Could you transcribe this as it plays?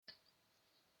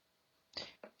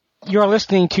You're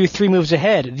listening to Three Moves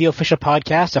Ahead, the official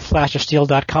podcast of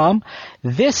FlashOfSteel.com.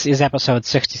 This is episode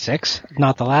 66,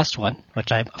 not the last one, which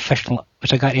I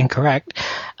got incorrect.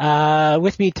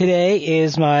 With me today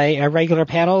is my regular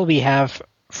panel. We have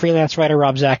freelance writer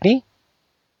Rob Zacny.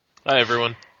 Hi,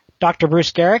 everyone. Dr.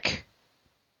 Bruce Garrick.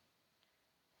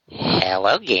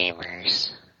 Hello,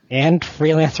 gamers. And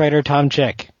freelance writer Tom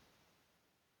Chick.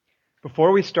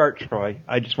 Before we start, Troy,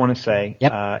 I just want to say,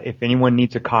 if anyone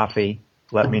needs a coffee,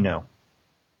 let me know.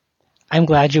 I'm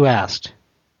glad you asked.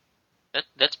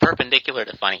 That's perpendicular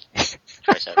to funny.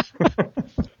 Troy said.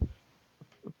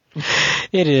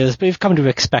 It is, but we've come to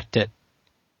expect it.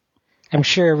 I'm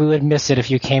sure we would miss it if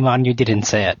you came on and you didn't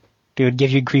say it. We would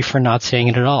give you grief for not saying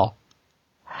it at all.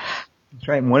 That's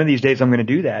right. And one of these days I'm going to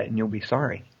do that, and you'll be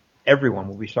sorry. Everyone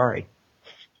will be sorry.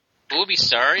 We'll be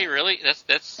sorry? Really?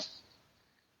 That's...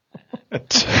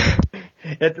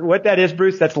 What that is,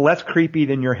 Bruce, that's less creepy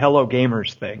than your Hello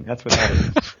Gamers thing. That's what that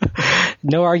is.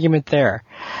 No argument there.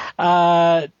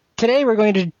 Today we're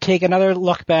going to take another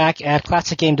look back at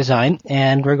classic game design,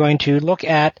 and we're going to look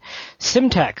at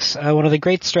Simtex, one of the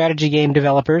great strategy game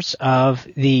developers of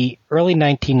the early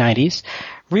 1990s.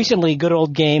 Recently, Good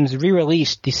Old Games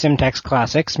re-released the Simtex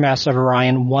classics, Master of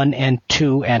Orion 1 and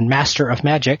 2 and Master of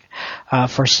Magic,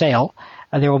 for sale.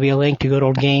 There will be a link to Good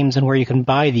Old Games and where you can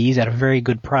buy these at a very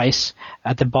good price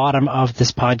at the bottom of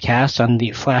this podcast on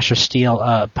the Flash of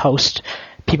Steel post.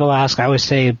 People ask, I always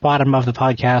say bottom of the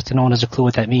podcast, and no one has a clue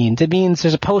what that means. It means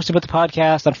there's a post about the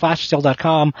podcast on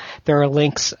flashofsteel.com. There are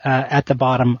links at the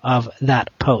bottom of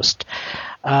that post.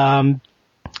 So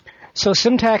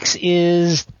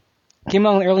Simtex came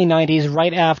out in the early 90s,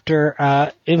 right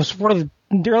after it was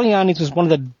the early 90s was one of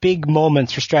the big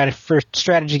moments for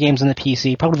strategy games on the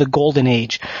PC, probably the golden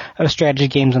age of strategy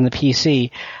games on the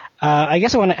PC. I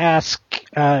guess I want to ask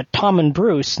Tom and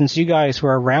Bruce, since you guys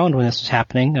were around when this was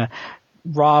happening.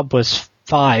 Rob was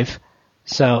 5,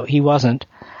 so he wasn't.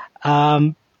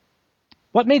 What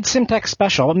made Simtex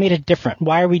special? What made it different?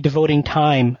 Why are we devoting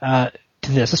time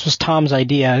to this? This was Tom's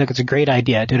idea. I think it's a great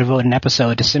idea to devote an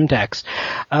episode to Simtex.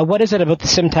 What is it about the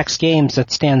Simtex games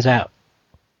that stands out?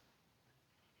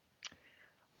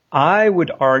 I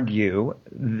would argue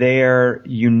their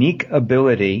unique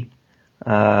ability,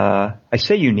 I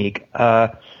say unique,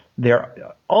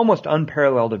 their almost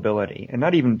unparalleled ability, and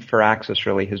not even Firaxis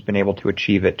really has been able to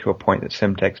achieve it to a point that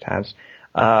Simtex has,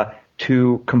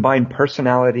 to combine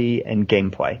personality and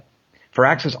gameplay.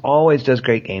 Firaxis always does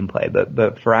great gameplay,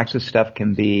 but Firaxis stuff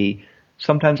can be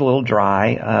sometimes a little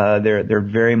dry. They're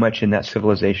very much in that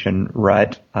Civilization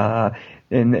rut, and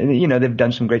you know, they've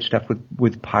done some great stuff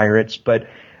with pirates, but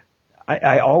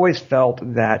I always felt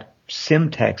that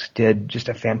Simtex did just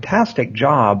a fantastic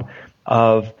job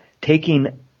of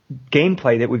taking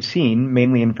gameplay that we've seen,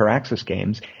 mainly in Firaxis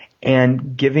games,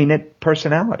 and giving it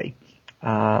personality.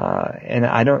 And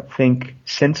I don't think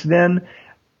since then,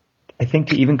 I think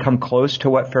to even come close to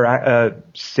what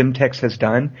Simtex has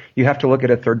done, you have to look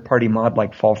at a third-party mod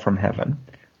like Fall from Heaven.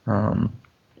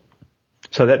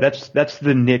 So that's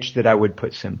the niche that I would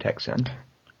put Simtex in.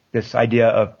 This idea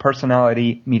of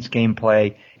personality meets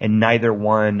gameplay, and neither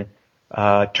one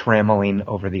trammeling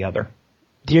over the other.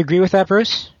 Do you agree with that,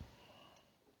 Bruce?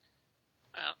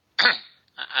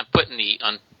 I'm put in the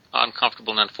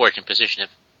uncomfortable and unfortunate position of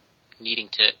needing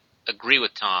to agree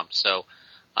with Tom, so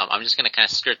I'm just going to kind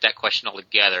of skirt that question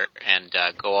altogether and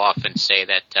go off and say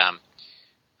that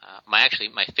my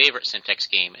favorite Simtex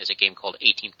game is a game called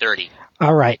 1830.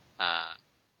 All right.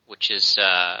 Which is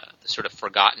the sort of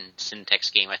forgotten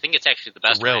Simtex game. I think it's actually the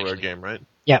best railroad game, right?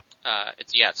 Yeah.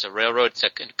 It's a railroad. It's a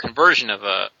conversion of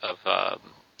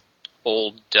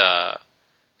old. I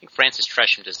think Francis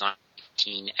Tresham designed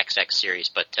 18XX series,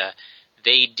 but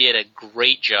they did a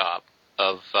great job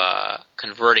of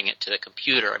converting it to the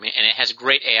computer. I mean, and it has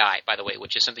great AI, by the way,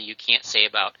 which is something you can't say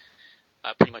about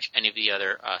pretty much any of the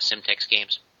other Simtex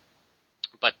games.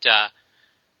 But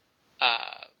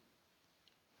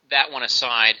that one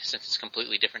aside, since it's a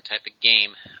completely different type of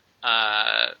game,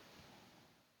 I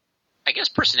guess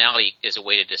personality is a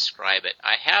way to describe it.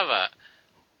 I have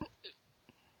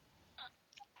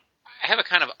a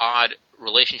kind of odd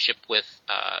relationship with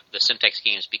the Simtex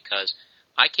games because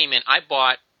I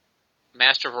bought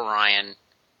Master of Orion,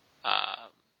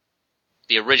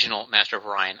 the original Master of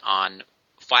Orion, on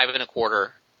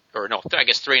 5.25, or no, I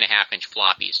guess 3.5-inch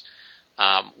floppies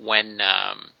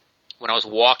when I was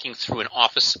walking through an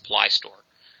office supply store,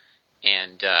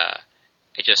 and I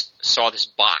just saw this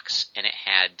box, and it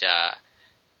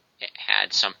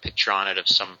had some picture on it of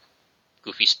some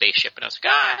goofy spaceship, and I was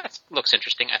like, that looks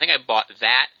interesting. I think I bought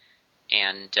that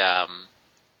and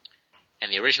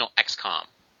the original XCOM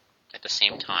at the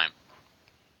same time.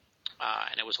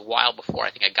 and it was a while before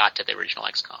I think I got to the original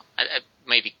XCOM.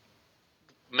 Maybe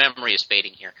memory is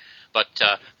fading here, but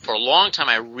for a long time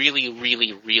I really,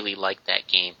 really, really liked that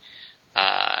game.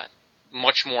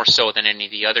 Much more so than any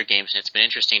of the other games, and it's been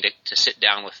interesting to sit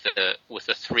down with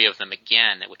the three of them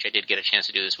again, which I did get a chance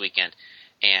to do this weekend,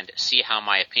 and see how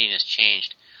my opinion has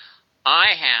changed.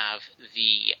 I have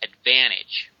the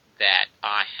advantage that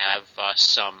I have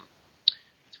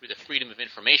through the Freedom of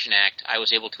Information Act, I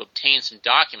was able to obtain some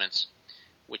documents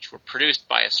which were produced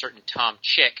by a certain Tom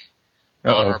Chick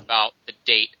on or about the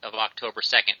date of October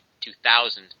 2nd,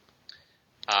 2000,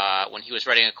 when he was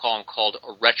writing a column called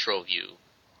A Retro View.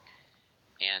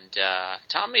 And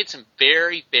Tom made some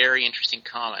very, very interesting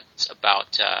comments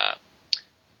about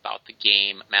the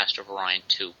game Master of Orion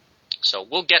 2. So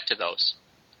we'll get to those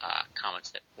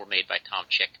comments that were made by Tom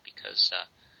Chick, because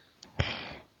I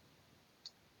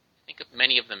think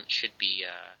many of them should be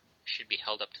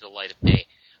held up to the light of day.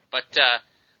 But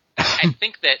I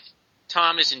think that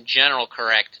Tom is in general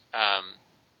correct.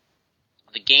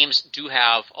 The games do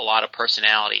have a lot of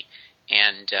personality,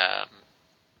 and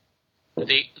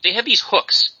they have these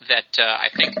hooks that I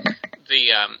think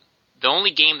the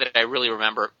only game that I really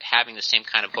remember having the same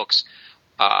kind of hooks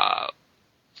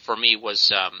for me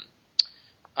was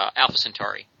Alpha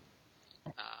Centauri.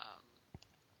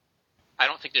 I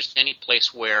don't think there's any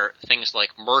place where things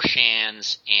like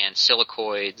Mershans and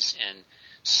Silicoids and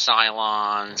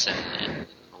Cylons and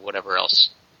whatever else.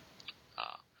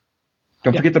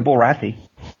 Don't forget the Bullrathi.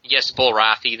 Yes,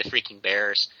 Bullrathi, the freaking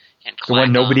bears. And the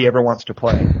one nobody ever wants to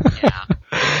play. Yeah.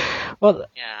 Well,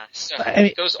 yeah. So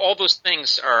all those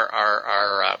things are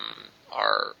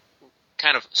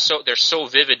kind of they're so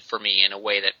vivid for me in a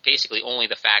way that basically only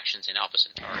the factions in Alpha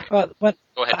Centauri. Well,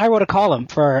 Go ahead. I wrote a column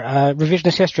for a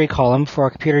revisionist history column for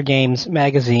Computer Games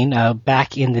magazine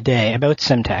back in the day about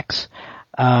Simtex,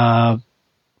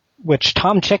 which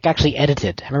Tom Chick actually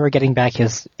edited. I remember getting back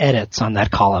his edits on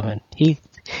that column, and he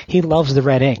loves the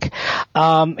red ink.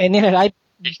 And then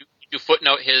Did you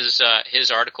footnote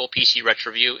his article, PC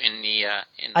Retroview, in the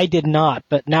I did not,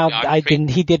 but now I didn't.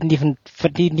 He didn't even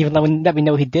let me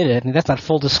know he did it. I mean, that's not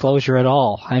full disclosure at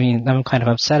all. I mean, I'm kind of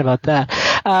upset about that.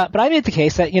 But I made the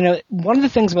case that one of the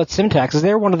things about Simtex is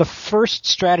they're one of the first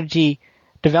strategy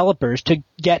developers to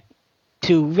get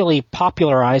to really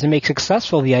popularize and make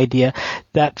successful the idea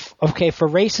that for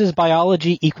races,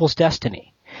 biology equals destiny.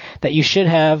 That you should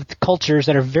have cultures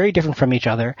that are very different from each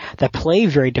other, that play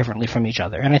very differently from each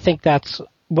other. And I think that's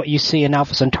what you see in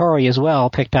Alpha Centauri as well,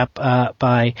 picked up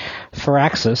by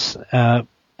Firaxis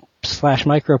 /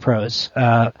 Microprose.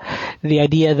 The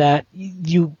idea that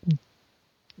you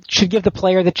should give the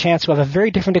player the chance to have a very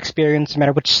different experience no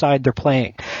matter which side they're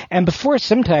playing. And before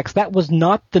Simtex, that was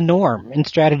not the norm in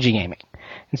strategy gaming.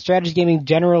 In strategy gaming,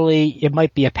 generally, it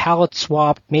might be a palette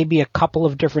swap, maybe a couple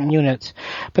of different units,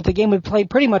 but the game would play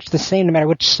pretty much the same no matter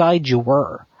which side you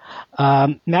were.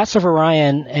 Master of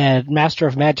Orion and Master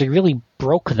of Magic really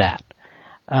broke that.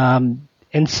 And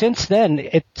since then,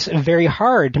 it's very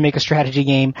hard to make a strategy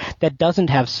game that doesn't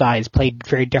have sides played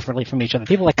very differently from each other.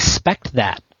 People expect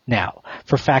that now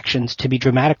for factions to be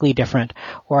dramatically different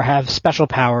or have special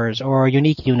powers or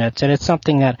unique units, and it's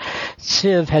something that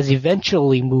Civ has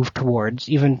eventually moved towards,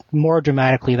 even more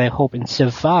dramatically, they hope, in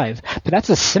Civ 5. But that's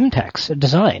a Simtex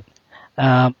design.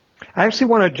 I actually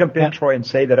want to jump in, Troy, and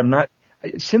say that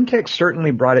Simtex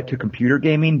certainly brought it to computer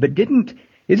gaming, but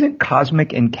isn't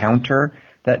Cosmic Encounter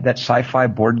that sci-fi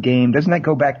board game, doesn't that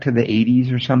go back to the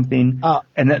 80s or something?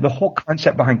 And the whole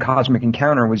concept behind Cosmic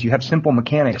Encounter was you have simple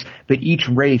mechanics, but each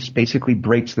race basically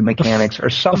breaks the mechanics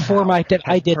or somehow.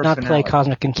 I did not play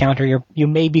Cosmic Encounter. You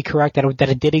may be correct that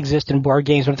it did exist in board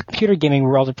games, but in the computer gaming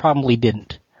world it probably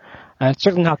didn't.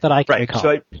 Certainly not that I can recall.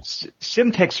 So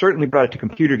Simtex certainly brought it to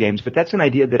computer games, but that's an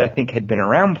idea that I think had been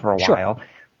around for a while.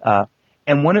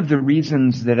 And one of the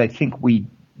reasons that I think we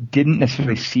didn't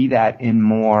necessarily see that in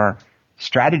more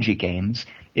strategy games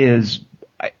is,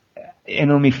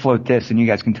 and let me float this and you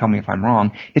guys can tell me if I'm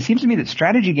wrong, it seems to me that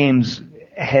strategy games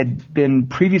had been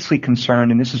previously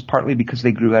concerned, and this is partly because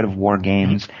they grew out of war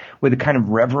games, with a kind of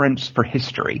reverence for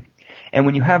history. And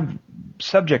when you have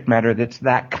subject matter that's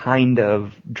that kind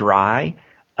of dry,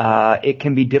 it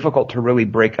can be difficult to really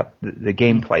break up the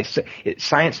gameplay.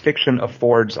 Science fiction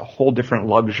affords a whole different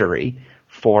luxury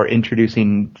for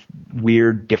introducing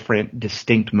weird, different,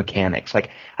 distinct mechanics. Like,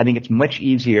 I think it's much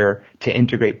easier to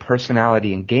integrate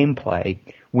personality and gameplay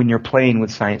when you're playing with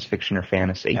science fiction or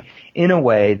fantasy in a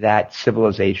way that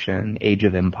Civilization, Age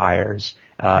of Empires,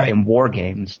 and war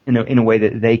games, in a way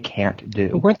that they can't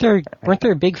do. Weren't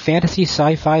there big fantasy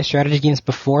sci-fi strategy games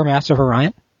before Master of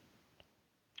Orion?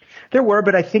 There were,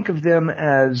 but I think of them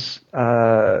as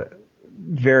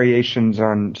variations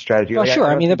on strategy. Well, sure.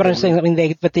 I mean, but I'm saying,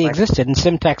 they existed, and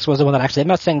Simtex was the one that actually. I'm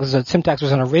not saying Simtex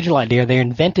was an original idea. They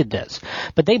invented this,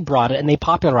 but they brought it and they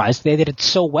popularized it. They did it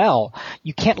so well.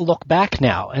 You can't look back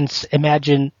now and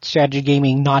imagine strategy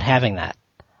gaming not having that.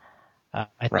 Well,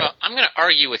 I'm going to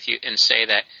argue with you and say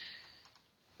that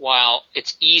while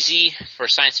it's easy for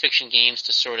science fiction games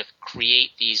to sort of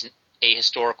create these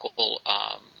ahistorical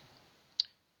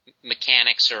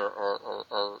mechanics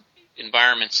or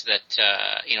environments that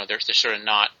they're sort of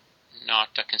not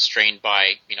constrained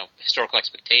by historical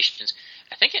expectations.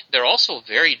 I think they're also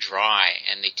very dry,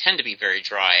 and they tend to be very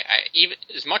dry. Even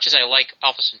as much as I like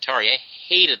Alpha Centauri, I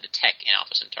hated the tech in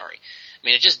Alpha Centauri. I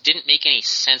mean, it just didn't make any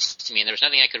sense to me, and there was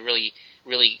nothing I could really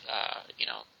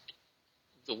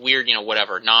the weird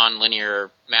whatever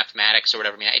non-linear mathematics or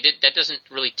whatever. I mean, that doesn't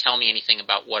really tell me anything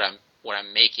about what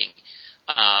I'm making.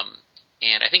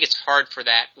 And I think it's hard for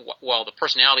that. While the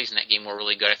personalities in that game were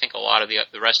really good, I think a lot of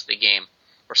the rest of the game,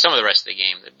 or some of the rest of the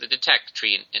game, the tech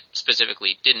tree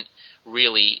specifically didn't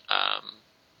really.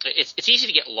 It's easy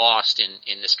to get lost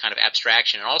in this kind of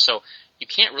abstraction, and also you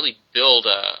can't really build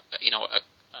a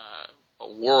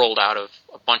world out of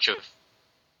a bunch of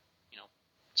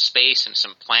space and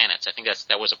some planets. I think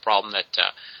that was a problem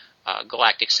that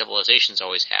Galactic Civilizations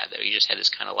always had. That you just had this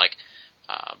kind of like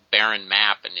barren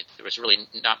map, and there was really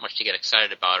not much to get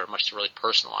excited about or much to really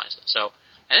personalize it. So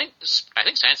I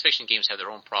think science fiction games have their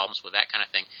own problems with that kind of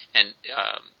thing. And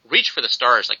Reach for the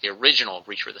Stars, like the original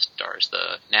Reach for the Stars,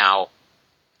 the now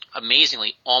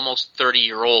amazingly almost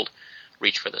 30-year-old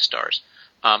Reach for the Stars,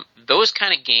 those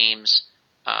kind of games,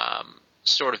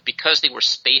 sort of because they were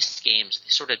space games, they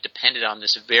sort of depended on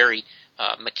this very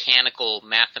mechanical,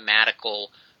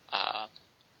 mathematical,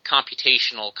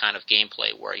 computational kind of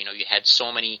gameplay where, you had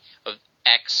so many of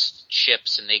X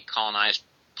ships and they colonized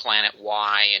planet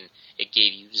Y and it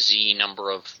gave you Z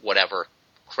number of whatever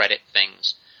credit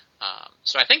things.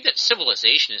 So I think that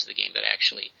Civilization is the game that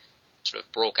actually sort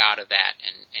of broke out of that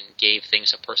and gave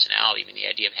things a personality. I mean, the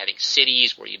idea of having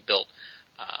cities where you built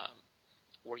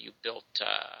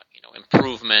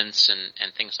improvements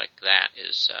and things like that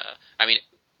is,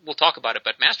 we'll talk about it,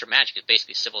 but Master Magic is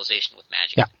basically Civilization with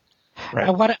magic. Yeah.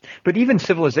 Right. But even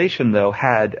Civilization, though,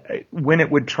 had, when it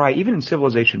would try, even in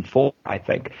Civilization 4, I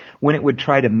think, when it would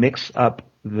try to mix up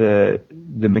the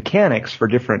mechanics for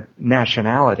different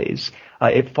nationalities,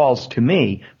 it falls, to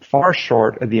me, far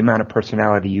short of the amount of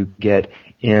personality you get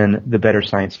in the better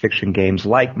science fiction games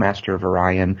like Master of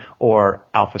Orion or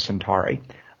Alpha Centauri.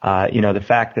 The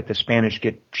fact that the Spanish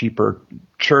get cheaper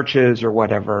churches or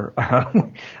whatever,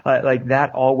 like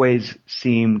that always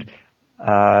seemed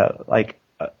like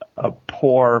a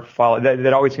poor follow.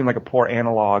 That always seemed like a poor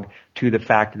analog to the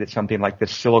fact that something like the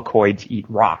Silicoids eat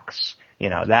rocks.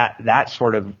 That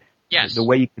sort of, yes. The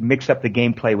way you can mix up the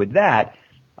gameplay with that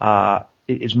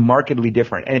is markedly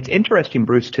different. And it's interesting,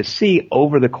 Bruce, to see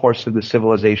over the course of the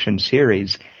Civilization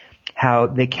series how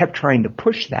they kept trying to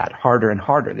push that harder and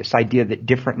harder, this idea that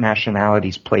different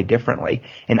nationalities play differently.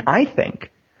 And I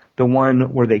think the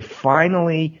one where they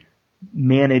finally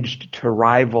managed to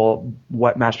rival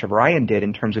what Master of Orion did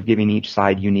in terms of giving each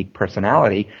side unique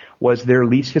personality was their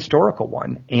least historical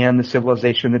one, and the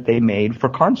Civilization that they made for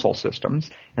console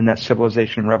systems, and that's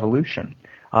Civilization Revolution.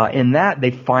 In that, they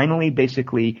finally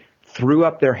basically threw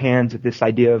up their hands at this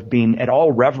idea of being at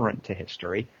all reverent to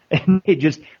history, and they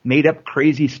just made up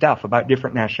crazy stuff about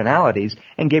different nationalities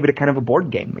and gave it a kind of a board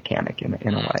game mechanic in a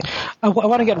way. I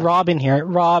want to get Rob in here.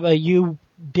 Rob, you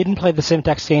didn't play the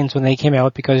Simtex games when they came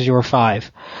out because you were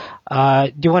 5.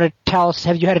 Do you want to tell us,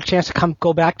 have you had a chance to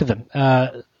go back to them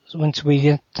since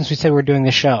we said we were doing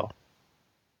this show?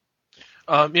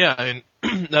 Yeah, I mean,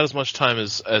 not as much time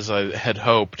as I had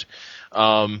hoped.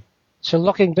 So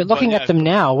looking at them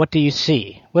now, what do you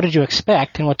see? What did you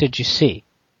expect, and what did you see?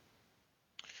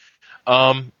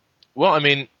 Well, I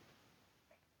mean,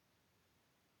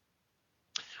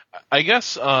 I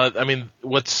guess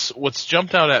what's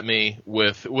jumped out at me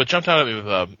with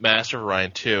Master of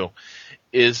Orion 2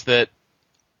 is that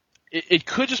it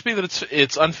could just be that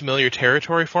it's unfamiliar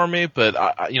territory for me, but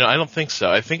I don't think so.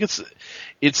 I think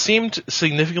it seemed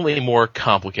significantly more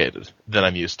complicated than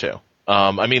I'm used to.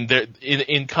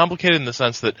 In complicated in the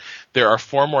sense that there are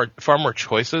far more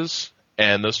choices,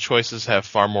 and those choices have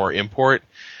far more import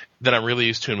than I'm really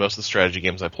used to in most of the strategy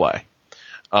games I play.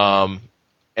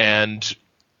 And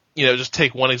just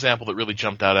take one example that really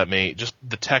jumped out at me, just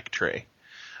the tech tree.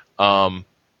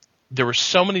 There were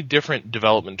so many different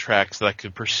development tracks that I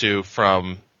could pursue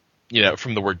from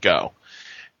the word go.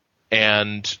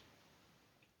 And,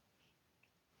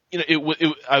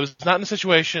 I was not in a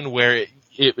situation where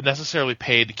it necessarily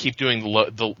paid to keep doing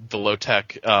the low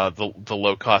tech, the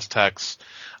low cost techs,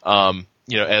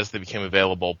 as they became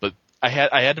available. But I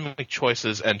had to make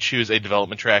choices and choose a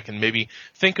development track and maybe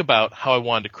think about how I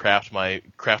wanted to craft my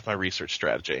research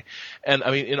strategy. And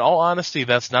I mean, in all honesty,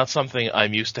 that's not something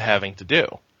I'm used to having to do.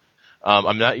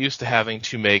 I'm not used to having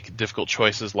to make difficult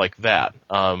choices like that.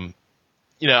 I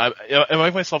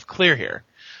make myself clear here,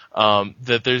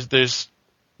 that there's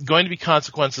going to be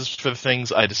consequences for the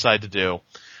things I decide to do.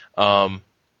 And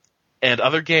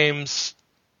other games,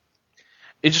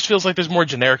 it just feels like there's more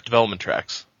generic development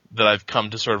tracks that I've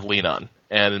come to sort of lean on.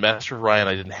 And in Master of Orion,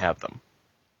 I didn't have them.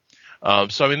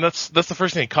 So I mean, that's the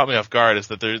first thing that caught me off guard, is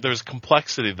that there was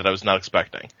complexity that I was not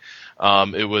expecting.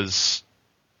 It was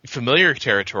familiar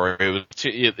territory.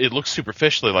 It looked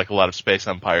superficially like a lot of Space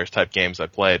Empires type games I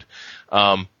played.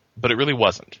 But it really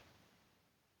wasn't.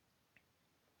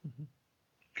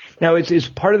 Now, it's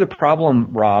part of the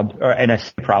problem, Rob, and I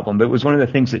say problem, but it was one of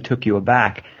the things that took you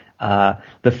aback.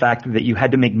 The fact that you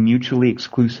had to make mutually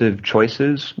exclusive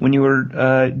choices when you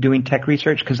were doing tech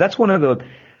research, because that's one of the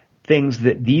things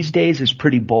that these days is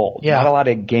pretty bold. Yeah. Not a lot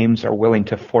of games are willing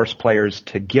to force players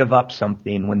to give up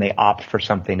something when they opt for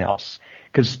something else,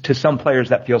 because to some players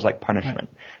that feels like punishment.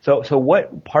 Right. So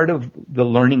what part of the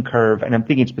learning curve, and I'm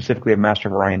thinking specifically of Master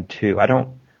of Orion 2, I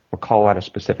don't recall a lot of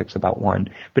specifics about 1,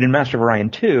 but in Master of Orion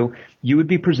 2, you would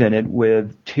be presented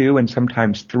with 2 and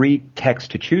sometimes 3 techs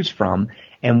to choose from,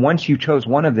 and once you chose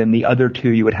one of them, the other 2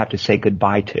 you would have to say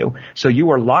goodbye to. So you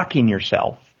were locking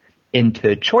yourself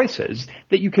into choices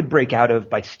that you could break out of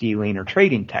by stealing or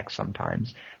trading techs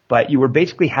sometimes, but you were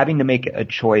basically having to make a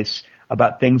choice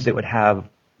about things that would have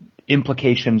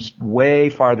implications way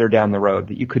farther down the road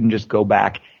that you couldn't just go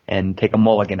back and take a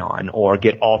mulligan on or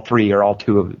get all 3 or all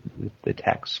 2 of the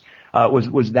techs.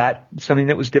 Was that something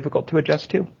that was difficult to adjust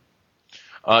to?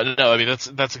 No, I mean,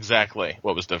 that's exactly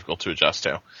what was difficult to adjust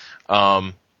to.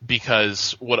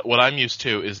 Because what I'm used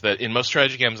to is that in most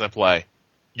strategy games I play,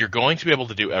 you're going to be able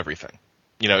to do everything.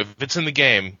 If it's in the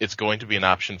game, it's going to be an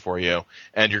option for you,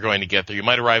 and you're going to get there. You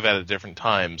might arrive at it different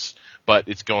times, but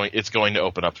it's going to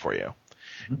open up for you.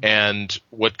 Mm-hmm. And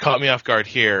what caught me off guard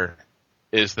here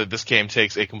is that this game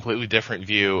takes a completely different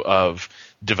view of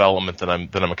development than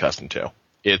I'm accustomed to.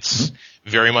 It's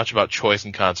very much about choice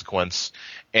and consequence,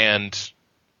 and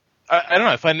I don't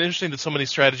know. I find it interesting that so many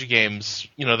strategy games,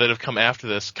 that have come after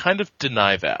this, kind of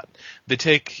deny that. They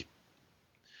take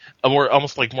a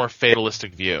almost more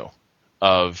fatalistic view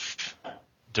of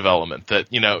development. That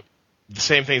the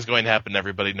same thing is going to happen to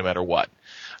everybody, no matter what.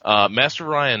 Master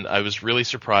of Orion, I was really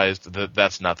surprised that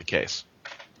that's not the case.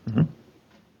 Mm-hmm.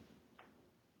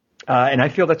 And I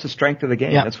feel that's the strength of the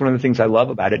game. Yeah. That's one of the things I love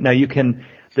about it. Now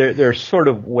there are sort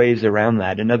of ways around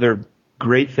that. Another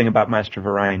great thing about Master of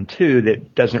Orion 2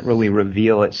 that doesn't really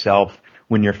reveal itself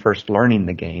when you're first learning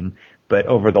the game, but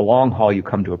over the long haul you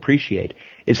come to appreciate,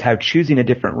 is how choosing a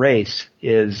different race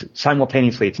is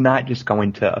simultaneously, it's not just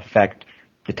going to affect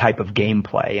the type of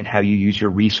gameplay and how you use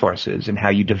your resources and how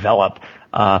you develop,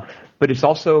 but it's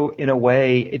also, in a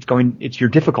way, it's your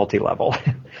difficulty level.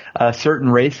 Certain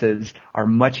races are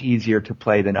much easier to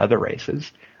play than other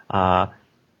races.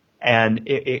 And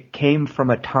it came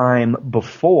from a time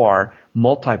before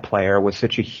multiplayer was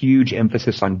such a huge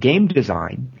emphasis on game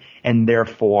design, and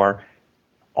therefore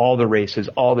all the races,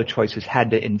 all the choices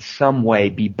had to in some way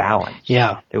be balanced.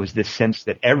 Yeah. There was this sense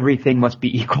that everything must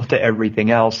be equal to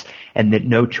everything else, and that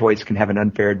no choice can have an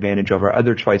unfair advantage over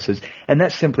other choices. And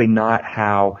that's simply not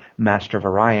how Master of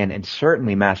Orion and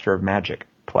certainly Master of Magic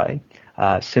play.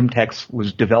 Simtex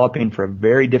was developing for a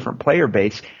very different player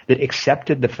base that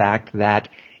accepted the fact that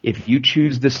if you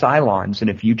choose the Cylons and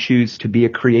if you choose to be a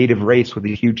creative race with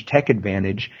a huge tech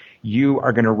advantage, you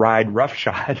are going to ride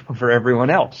roughshod over everyone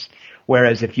else.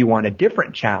 Whereas if you want a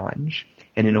different challenge,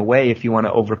 and in a way, if you want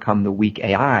to overcome the weak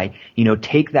AI,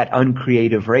 take that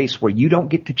uncreative race where you don't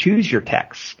get to choose your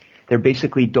techs. They're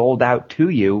basically doled out to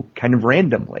you kind of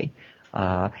randomly.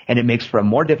 And it makes for a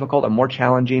more difficult, a more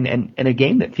challenging, and a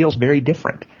game that feels very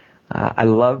different. I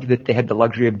loved that they had the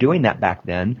luxury of doing that back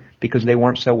then because they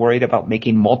weren't so worried about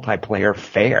making multiplayer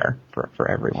fair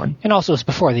for everyone. And also it's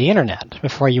before the internet,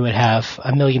 before you would have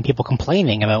a million people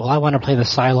complaining about, I want to play the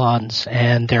Cylons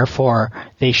and therefore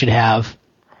they should have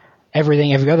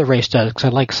everything every other race does because I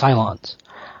like Cylons.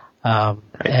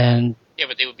 And yeah,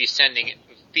 but they would be sending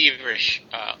feverish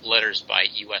letters by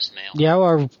U.S. mail. Yeah,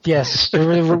 or yes,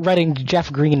 they're writing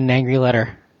Jeff Green an angry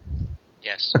letter.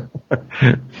 Yes.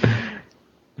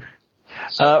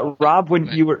 Rob, when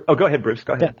you were, go ahead, Bruce.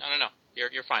 Go ahead. No.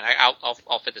 You're fine.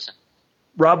 I'll fit this in.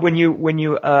 Rob, when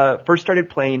you first started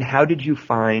playing, how did you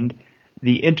find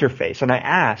the interface. And I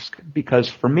ask because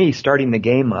for me, starting the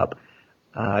game up,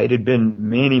 it had been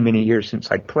many, many years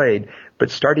since I'd played,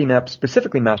 but starting up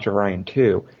specifically Master of Orion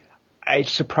 2, it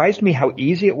surprised me how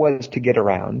easy it was to get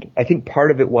around. I think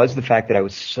part of it was the fact that I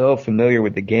was so familiar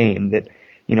with the game that,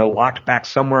 locked back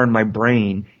somewhere in my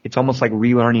brain, it's almost like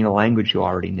relearning a language you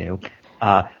already knew.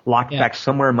 Locked back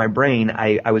somewhere in my brain,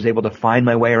 I was able to find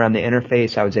my way around the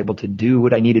interface. I was able to do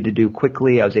what I needed to do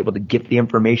quickly. I was able to get the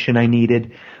information I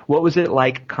needed. What was it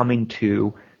like coming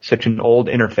to such an old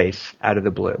interface out of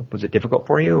the blue? Was it difficult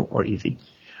for you or easy?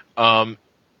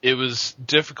 It was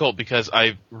difficult because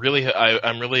I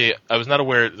was not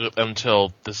aware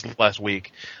until this last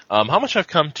week how much I've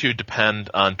come to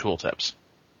depend on tooltips.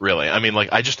 Really, I mean,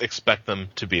 I just expect them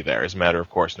to be there as a matter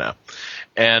of course now.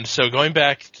 And so going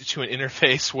back to an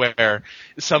interface where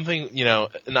something,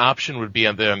 an option would be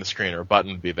there on the screen or a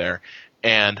button would be there,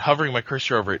 and hovering my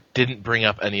cursor over it didn't bring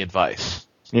up any advice.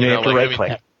 You have to right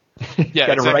click. Yeah,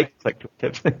 got to right click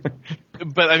tips.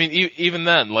 But I mean, even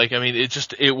then,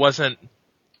 it wasn't.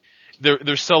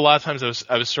 There's still a lot of times I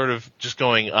was sort of just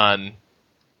going on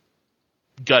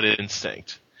gut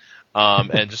instinct.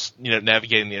 And just,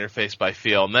 navigating the interface by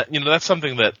feel. And that, that's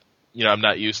something that, I'm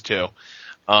not used to.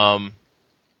 But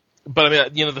I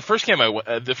mean, the first game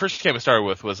I started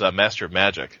with was Master of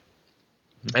Magic.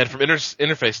 And from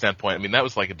interface standpoint, I mean, that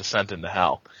was like a descent into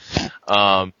hell.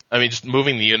 I mean, just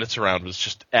moving the units around was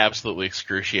just absolutely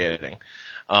excruciating.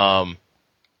 But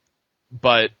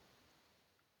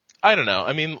I don't know.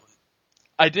 I mean,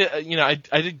 I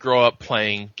did grow up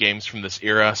playing games from this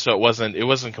era, so it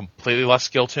wasn't completely lost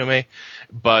skill to me.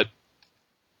 But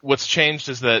what's changed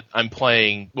is that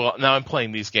now I'm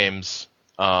playing these games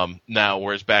now,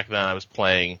 whereas back then I was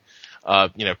playing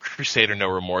Crusader No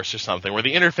Remorse or something, where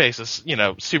the interface is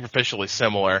superficially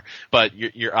similar, but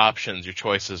your options, your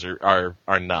choices are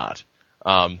not.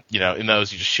 In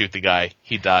those you just shoot the guy,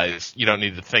 he dies. You don't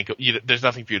need to think. There's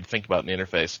nothing for you to think about in the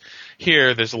interface.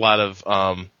 Here, there's a lot of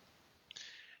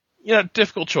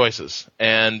difficult choices,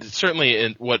 and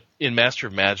certainly in Master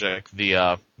of Magic,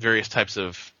 the various types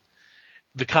of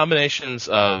the combinations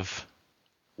of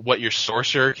what your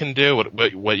sorcerer can do,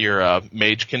 what your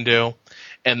mage can do,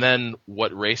 and then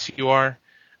what race you are.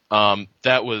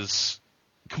 That was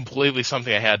completely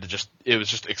something I had to it was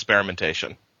just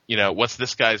experimentation. What's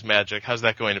this guy's magic? How's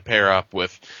that going to pair up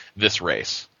with this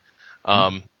race?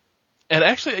 And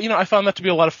actually, I found that to be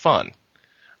a lot of fun.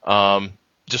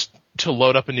 Just to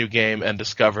load up a new game and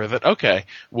discover that, okay,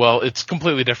 well, it's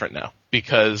completely different now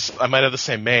because I might have the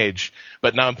same mage,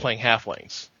 but now I'm playing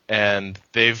halflings and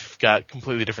they've got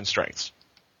completely different strengths.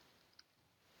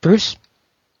 Bruce?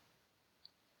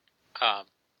 I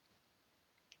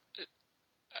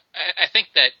think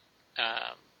that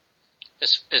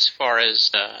as far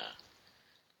as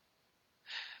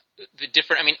the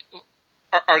different, I mean,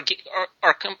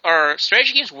 are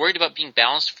strategy games worried about being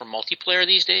balanced for multiplayer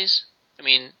these days? I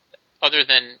mean, other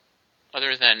than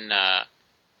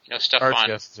stuff on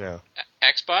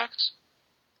Xbox.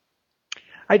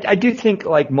 I do think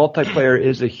multiplayer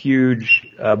is a huge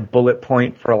bullet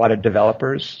point for a lot of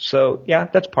developers. So yeah,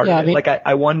 that's part of it.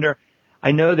 I wonder.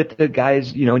 I know that the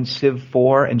guys, in Civ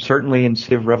 4 and certainly in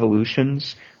Civ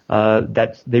Revolutions,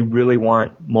 that they really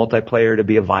want multiplayer to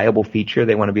be a viable feature.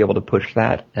 They want to be able to push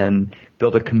that and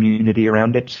build a community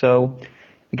around it. So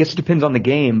I guess it depends on the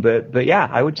game, but yeah,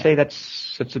 I would say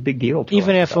that's a big deal.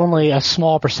 Even if only a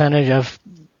small percentage of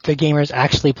the gamers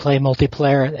actually play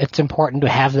multiplayer, it's important to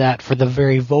have that for the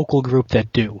very vocal group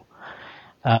that do.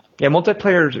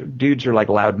 Multiplayer dudes are like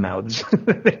loudmouths.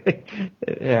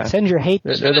 Yeah. Send your hate.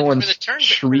 They're the ones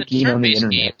shrieking on the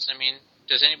internet. Games, I mean,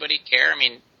 does anybody care? I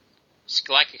mean,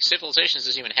 Galactic Civilizations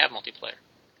doesn't even have multiplayer.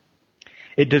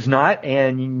 It does not,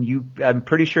 and I'm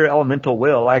pretty sure Elemental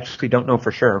will. I actually don't know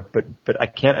for sure, but I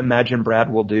can't imagine Brad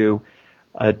Wardell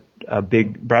at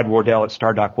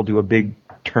Stardock will do a big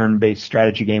turn-based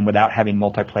strategy game without having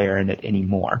multiplayer in it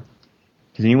anymore.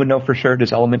 Does anyone know for sure?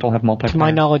 Does Elemental have multiplayer? To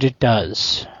my knowledge, it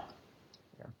does.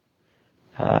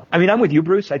 I mean, I'm with you,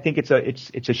 Bruce. I think it's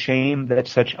a shame that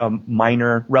such a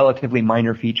relatively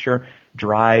minor feature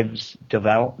drives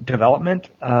development.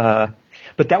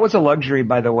 But that was a luxury,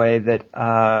 by the way, that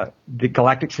the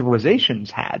Galactic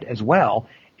Civilizations had as well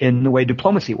in the way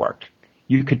diplomacy worked.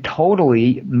 You could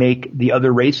totally make the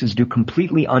other races do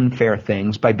completely unfair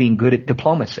things by being good at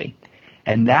diplomacy.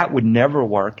 And that would never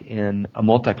work in a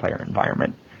multiplayer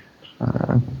environment.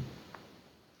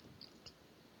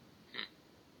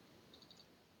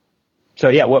 So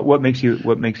yeah, what makes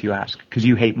you ask? Because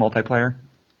you hate multiplayer?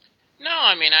 No,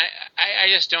 I mean, I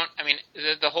just don't. I mean,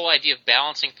 the whole idea of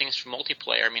balancing things for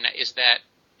multiplayer. I mean, I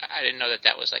didn't know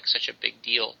that was like such a big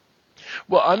deal.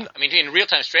 Well, I mean, in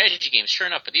real-time strategy games, sure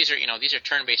enough, but these are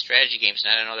turn-based strategy games,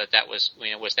 and I don't know that was,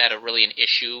 was that really an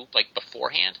issue like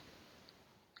beforehand?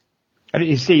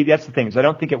 You see, that's the thing, is I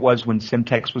don't think it was when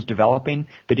Simtex was developing,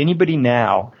 but anybody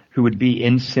now who would be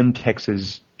in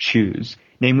Simtex's shoes,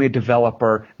 namely a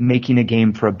developer making a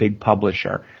game for a big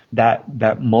publisher, that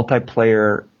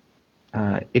multiplayer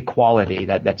equality,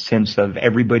 that sense of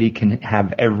everybody can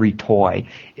have every toy.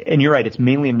 And you're right, it's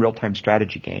mainly in real-time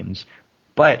strategy games.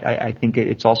 But I think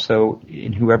it's also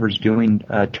in whoever's doing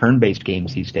turn-based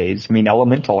games these days. I mean,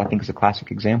 Elemental, I think, is a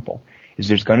classic example. Is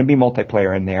there's going to be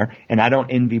multiplayer in there, and I don't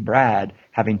envy Brad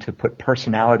having to put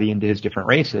personality into his different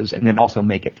races and then also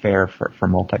make it fair for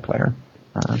multiplayer.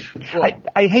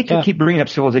 I hate to keep bringing up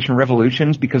Civilization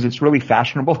Revolutions because it's really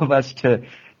fashionable of us to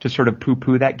sort of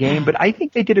poo-poo that game, but I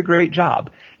think they did a great job.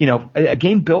 A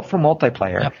game built for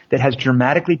multiplayer that has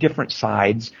dramatically different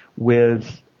sides with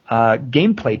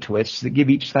gameplay twists that give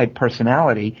each side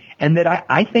personality, and that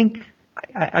I think,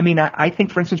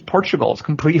 for instance, Portugal is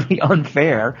completely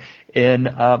unfair in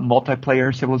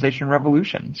multiplayer Civilization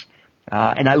Revolutions.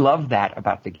 And I love that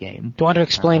about the game. Do you want to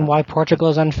explain why Portugal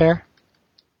is unfair?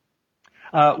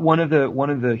 One of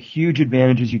the huge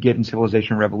advantages you get in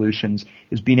Civilization Revolutions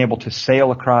is being able to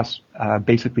sail across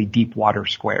basically deep water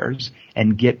squares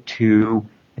and get to,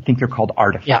 I think they're called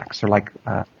artifacts. They're like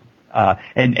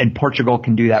and Portugal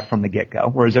can do that from the get-go,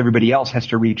 whereas everybody else has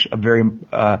to reach a very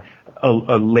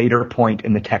a later point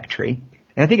in the tech tree.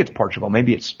 And I think it's Portugal,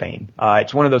 maybe it's Spain.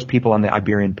 It's one of those people on the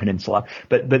Iberian Peninsula,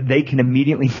 but they can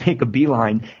immediately make a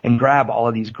beeline and grab all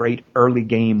of these great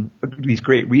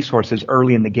great resources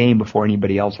early in the game before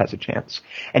anybody else has a chance.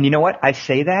 And you know what? I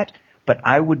say that, but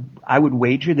I would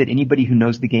wager that anybody who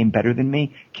knows the game better than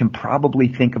me can probably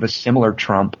think of a similar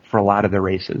trump for a lot of the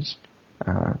races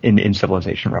in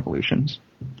Civilization Revolutions.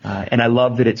 And I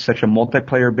love that it's such a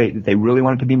multiplayer bait, that they really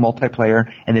want it to be multiplayer,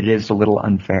 and that it is a little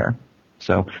unfair.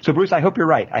 So Bruce, I hope you're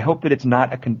right. I hope that it's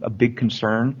not a big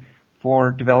concern for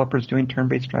developers doing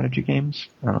turn-based strategy games.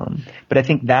 But I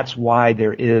think that's why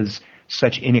there is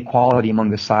such inequality among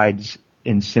the sides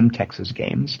in Simtex's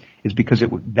games, is because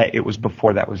it was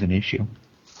before that was an issue.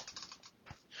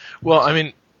 Well, I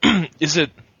mean,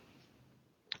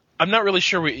 I'm not really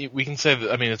sure we can say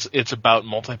that. I mean, it's about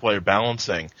multiplayer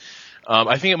balancing.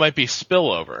 I think it might be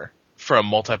spillover from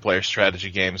multiplayer strategy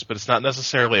games, but it's not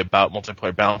necessarily about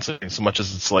multiplayer balancing so much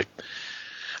as it's like,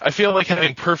 I feel like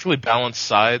having perfectly balanced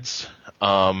sides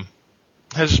has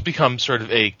just become sort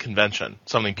of a convention,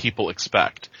 something people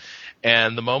expect.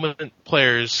 And the moment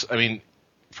players, I mean,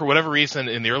 for whatever reason,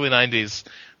 in the early 90s,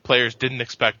 players didn't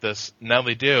expect this. Now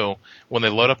they do. When they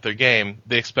load up their game,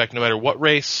 they expect no matter what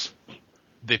race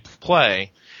they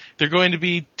play, they're going to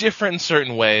be different in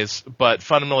certain ways, but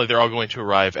fundamentally they're all going to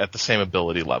arrive at the same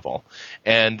ability level.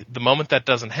 And the moment that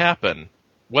doesn't happen,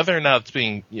 whether or not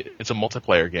it's a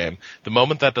multiplayer game, the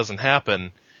moment that doesn't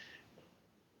happen,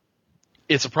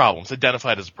 it's a problem. It's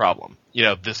identified as a problem.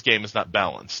 This game is not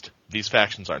balanced. These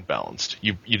factions aren't balanced.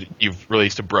 You've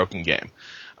released a broken game.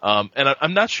 And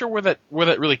I'm not sure where that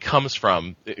really comes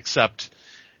from, except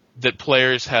that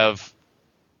players have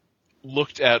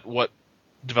looked at what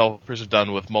developers have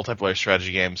done with multiplayer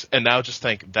strategy games, and now just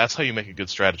think that's how you make a good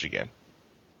strategy game.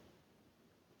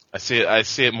 I see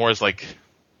it more as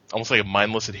almost like a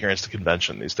mindless adherence to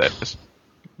convention these days.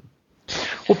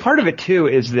 Well, part of it too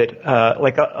is that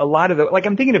a lot of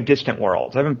I'm thinking of Distant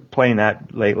Worlds. I've been playing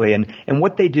that lately, and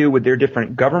what they do with their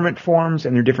different government forms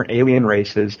and their different alien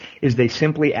races is they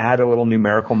simply add a little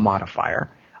numerical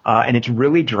modifier. And it's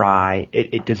really dry.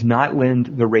 It does not lend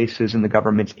the races and the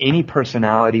governments any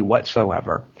personality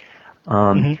whatsoever.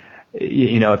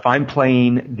 If I'm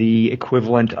playing the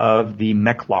equivalent of the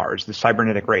Mechlars, the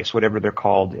cybernetic race, whatever they're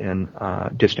called in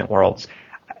Distant Worlds,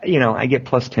 I get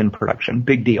plus 10 production.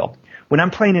 Big deal. When I'm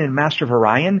playing in Master of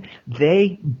Orion,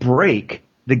 they break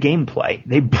the gameplay.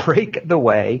 They break the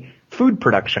way food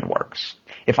production works.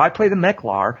 If I play the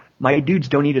Mechlar, my dudes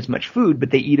don't eat as much food, but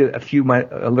they eat a few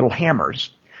little hammers.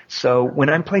 So when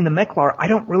I'm playing the Mechlar, I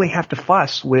don't really have to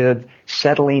fuss with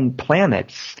settling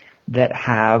planets that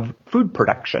have food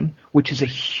production, which is a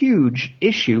huge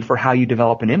issue for how you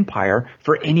develop an empire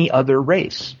for any other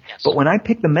race. Yes. But when I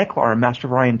pick the Mechlar in Master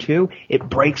of Orion 2, it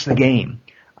breaks the game.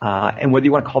 And whether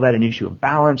you want to call that an issue of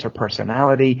balance or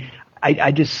personality,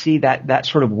 I just see that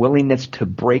sort of willingness to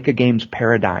break a game's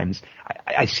paradigms.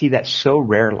 I see that so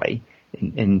rarely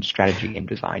in strategy game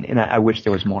design, and I wish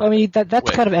there was more. I mean,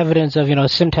 that's kind of evidence of,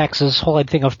 Simtex's whole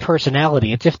thing of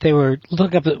personality. It's if they were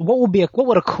looking up what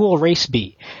would a cool race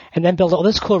be, and then build,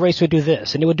 this cool race would do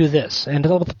this, and it would do this, and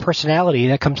develop the personality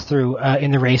that comes through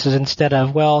in the races instead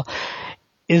of,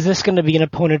 is this going to be an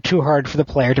opponent too hard for the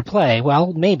player to play?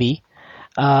 Well, maybe,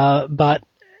 but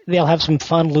they'll have some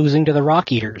fun losing to the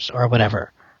Rock Eaters or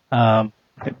whatever. I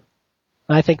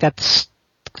think that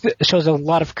shows a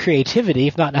lot of creativity,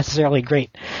 if not necessarily great,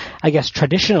 I guess,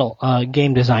 traditional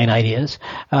game design ideas.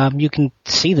 You can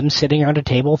see them sitting around a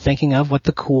table thinking of what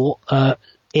the cool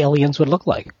aliens would look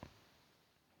like.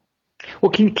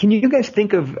 Well, can you guys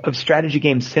think of strategy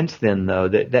games since then, though,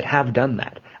 that have done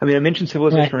that? I mean, I mentioned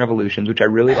Civilization Revolutions, which I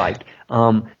really liked,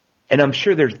 and I'm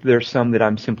sure there's some that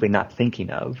I'm simply not thinking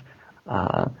of.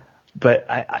 But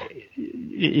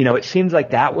it seems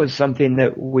like that was something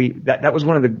that that was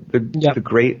one of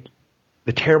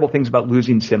the terrible things about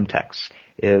losing Simtex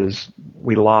is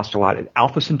we lost a lot.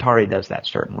 Alpha Centauri does that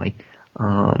certainly.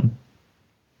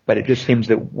 But it just seems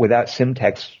that without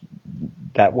Simtex,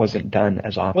 that wasn't done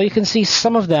as often. Well, you can see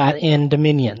some of that in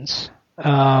Dominions,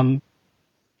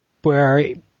 where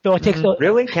it takes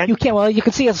really you can't. Well, you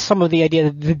can see some of the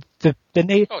idea that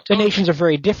the nations are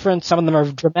very different. Some of them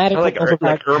are dramatically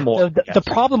like Ermor. The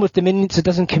problem with Dominions, it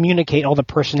doesn't communicate all the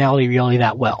personality really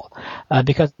that well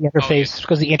because the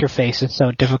interface is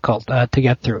so difficult to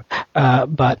get through.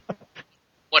 But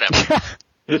whatever.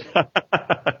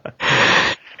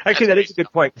 Actually, that is a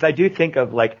good point, because I do think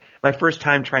of, like, my first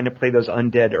time trying to play those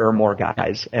undead Ermor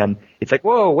guys, and it's like,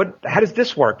 whoa, how does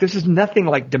this work? This is nothing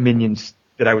like Dominions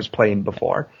that I was playing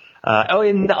before.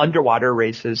 In the underwater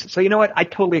races. So you know what? I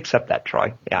totally accept that,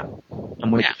 Troy. Yeah,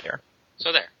 I'm with you there.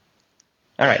 So there.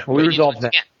 All right, well, we resolved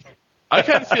that. I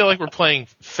kind of feel like we're playing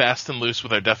fast and loose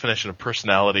with our definition of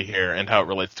personality here and how it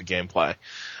relates to gameplay.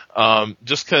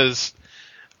 Just because...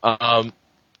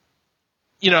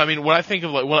 I mean, when I think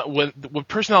of what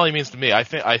personality means to me,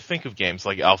 I think of games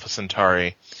like Alpha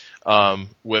Centauri,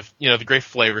 with the great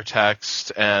flavor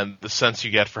text and the sense you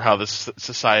get for how this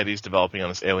society is developing on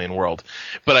this alien world.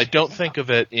 But I don't think of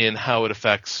it in how it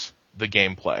affects the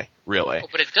gameplay, really. Oh,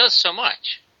 but it does so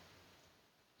much.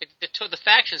 The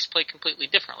factions play completely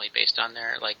differently based on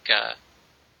their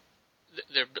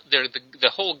the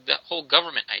whole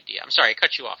government idea. I'm sorry, I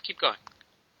cut you off. Keep going.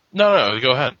 No,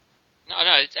 go ahead. No.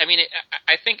 I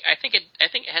think it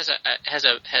has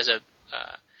a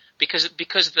because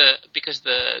the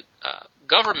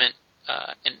government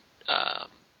and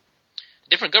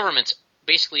different governments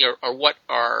basically are what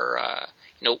are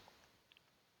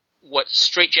what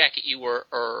straitjacket you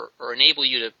or enable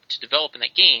you to develop in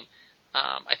that game.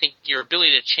 I think your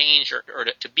ability to change or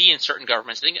to be in certain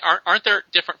governments. I think aren't there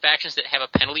different factions that have a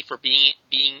penalty for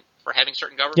for having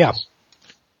certain governments? Yeah.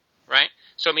 Right.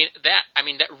 So I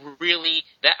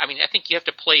think you have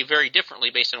to play very differently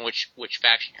based on which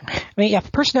faction you're in. I mean, yeah,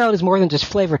 personality is more than just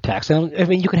flavor text. I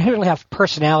mean, you can certainly have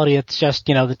personality that's just,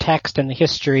 the text and the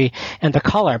history and the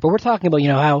color, but we're talking about,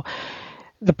 how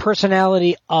the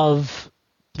personality of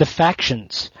the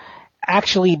factions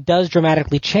actually does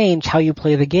dramatically change how you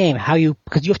play the game,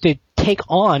 because you have to take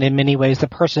on, in many ways, the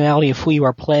personality of who you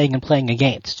are playing and playing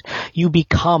against. You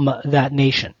become that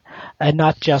nation. And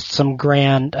not just some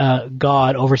grand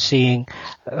god overseeing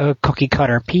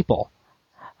cookie-cutter people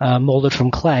molded from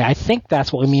clay. I think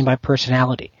that's what we mean by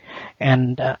personality.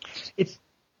 And it's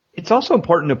also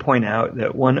important to point out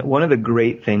that one of the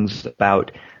great things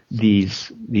about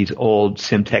these old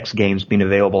Simtex games being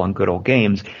available on Good Old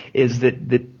Games is that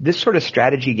this sort of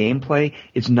strategy gameplay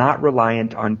is not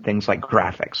reliant on things like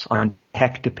graphics, on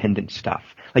tech-dependent stuff.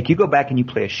 Like, you go back and you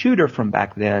play a shooter from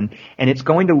back then, and it's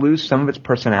going to lose some of its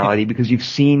personality because you've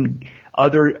seen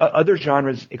other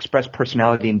genres express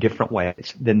personality in different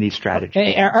ways than these strategies.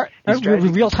 Hey,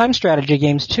 real-time strategy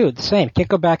games, too, the same. Can't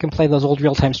go back and play those old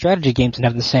real-time strategy games and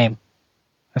have the same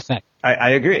effect.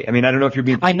 I agree. I mean, I don't know if you're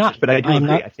being... I'm not. But I do agree.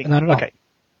 Not, I think, not at all. Okay.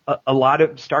 A lot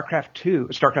of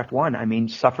StarCraft 1,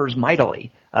 suffers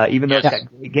mightily. Even though it's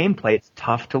got great gameplay, it's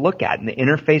tough to look at, and the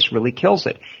interface really kills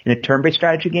it. In a turn-based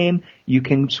strategy game, you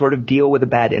can sort of deal with a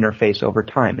bad interface over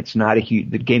time.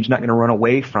 The game's not going to run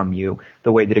away from you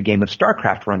the way that a game of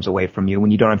StarCraft runs away from you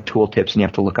when you don't have tooltips and you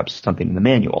have to look up something in the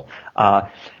manual.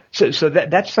 So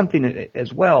that's something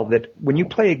as well, that when you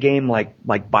play a game like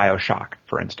BioShock,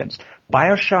 for instance,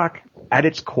 BioShock at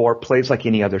its core plays like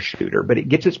any other shooter, but it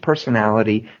gets its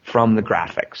personality from the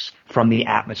graphics, from the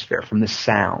atmosphere, from the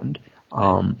sound,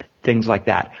 things like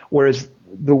that. Whereas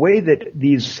the way that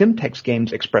these Simtex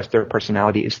games express their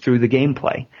personality is through the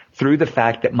gameplay, through the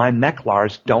fact that my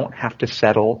Mechlars don't have to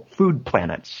settle food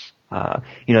planets.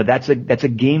 That's a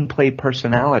gameplay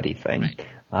personality thing. Right.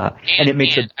 And it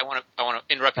makes I want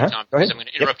to interrupt you, Tom, because I'm going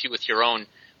to interrupt you with your own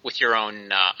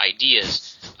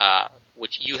ideas,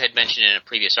 which you had mentioned in a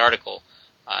previous article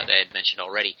that I had mentioned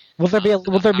already. Will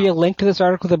there be a link to this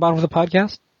article at the bottom of the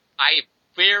podcast?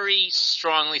 very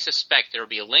strongly suspect there will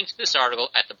be a link to this article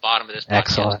at the bottom of this podcast.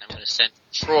 Excellent. And I'm going to send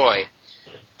Troy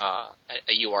a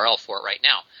URL for it right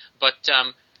now. But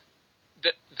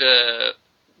the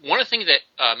one of the things that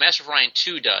Master of Orion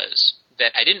 2 does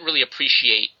that I didn't really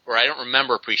appreciate, or I don't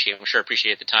remember appreciating, I'm sure I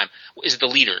appreciated at the time, is the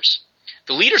leaders.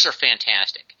 The leaders are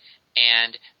fantastic.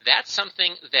 And that's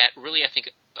something that really, I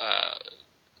think,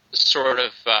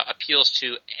 appeals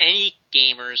to any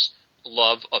gamer's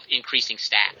love of increasing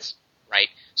stats, right?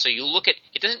 So you look at,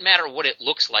 it doesn't matter what it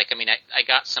looks like. I mean, I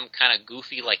got some kind of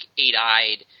goofy, like,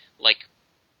 8-eyed, like,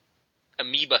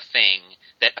 amoeba thing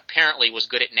that apparently was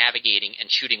good at navigating and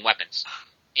shooting weapons.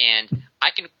 And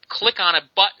I can click on a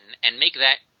button and make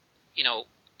that,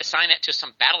 assign that to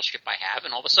some battleship I have,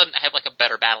 and all of a sudden I have, like, a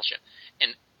better battleship.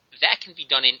 And that can be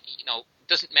done in,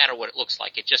 doesn't matter what it looks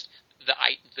like. It just,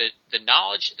 the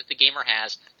knowledge that the gamer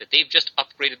has that they've just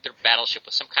upgraded their battleship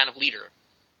with some kind of leader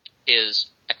is,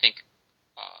 I think,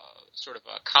 sort of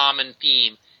a common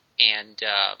theme and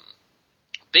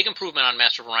big improvement on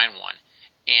Master of Orion 1,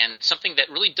 and something that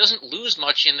really doesn't lose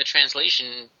much in the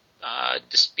translation,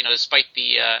 despite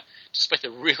the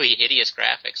really hideous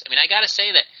graphics. I mean, I got to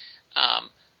say that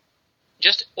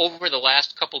just over the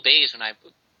last couple days when I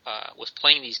was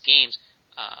playing these games,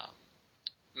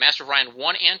 Master of Orion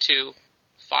 1 and 2,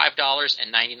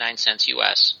 $5.99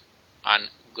 US on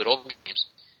good old games.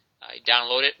 You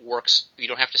download it, works. You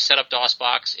don't have to set up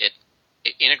DOSBox. It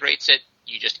integrates it.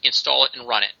 You just install it and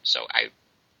run it. So I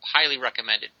highly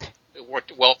recommend it. It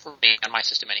worked well for me on my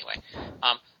system anyway.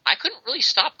 I couldn't really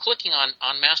stop clicking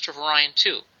on Master of Orion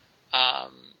 2.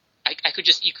 I could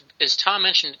just, as Tom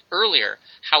mentioned earlier,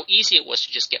 how easy it was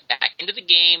to just get back into the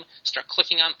game, start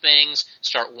clicking on things,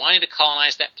 start wanting to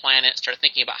colonize that planet, start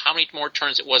thinking about how many more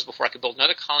turns it was before I could build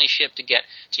another colony ship to get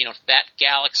to, that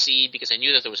galaxy, because I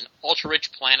knew that there was an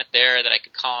ultra-rich planet there that I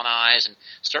could colonize, and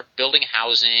start building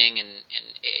housing, and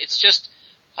it's just,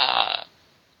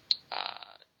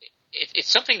 it's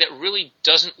something that really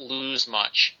doesn't lose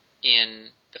much in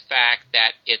the fact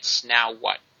that it's now,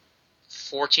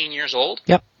 14 years old?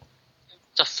 Yep.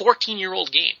 It's a 14-year-old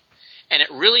game, and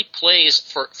it really plays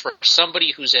for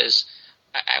somebody who's as,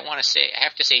 I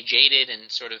have to say jaded and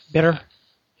sort of bitter,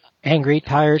 angry,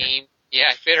 tired.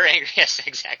 Yeah, bitter, angry. Yes,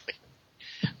 exactly.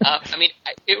 I mean,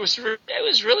 it was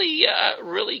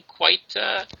really quite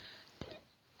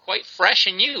fresh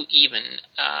and new even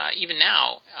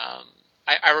now.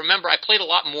 I remember I played a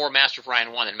lot more Master of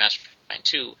Orion 1 than Master of Orion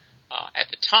 2 at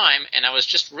the time, and I was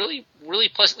just really, really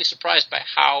pleasantly surprised by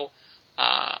how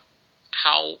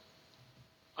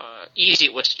easy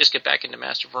it was to just get back into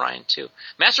Master of Orion 2.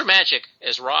 Master Magic,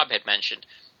 as Rob had mentioned,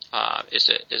 is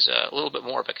a little bit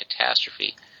more of a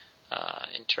catastrophe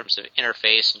in terms of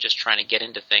interface and just trying to get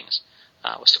into things.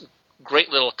 With some great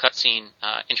little cutscene,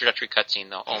 introductory cutscene,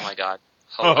 though. Oh my God!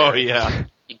 Oh yeah,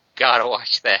 you gotta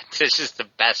watch that. This is the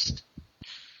best.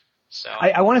 So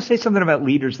I want to say something about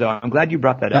leaders, though. I'm glad you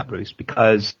brought that up, Bruce,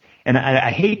 because, and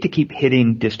I hate to keep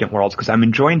hitting Distant Worlds because I'm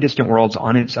enjoying Distant Worlds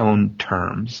on its own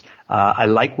terms. I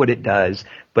like what it does,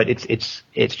 but it's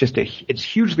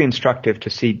hugely instructive to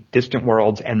see Distant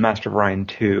Worlds and Master of Orion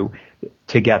 2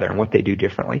 together and what they do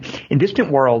differently. In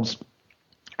Distant Worlds,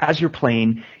 as you're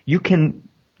playing, you can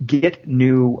get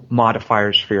new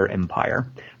modifiers for your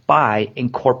empire by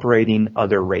incorporating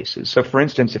other races. So for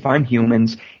instance, if I'm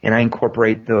humans and I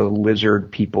incorporate the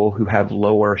lizard people who have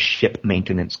lower ship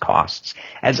maintenance costs,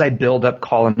 as I build up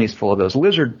colonies full of those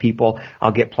lizard people,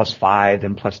 I'll get +5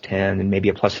 and +10 and maybe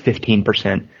a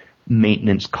 +15%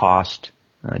 maintenance cost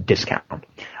discount.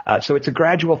 So it's a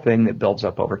gradual thing that builds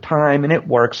up over time, and it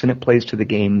works, and it plays to the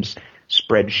game's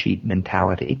spreadsheet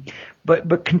mentality.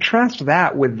 But contrast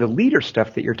that with the leader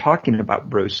stuff that you're talking about,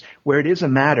 Bruce, where it is a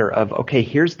matter of, okay,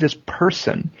 here's this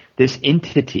person, this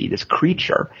entity, this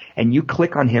creature, and you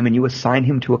click on him and you assign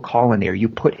him to a colony, or you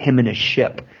put him in a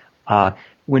ship.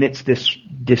 When it's this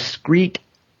discrete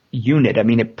unit, I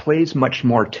mean, it plays much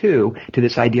more to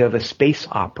this idea of a space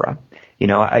opera.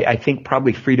 I think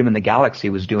probably Freedom in the Galaxy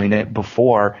was doing it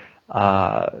before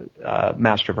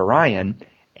Master of Orion,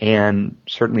 and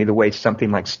certainly the way something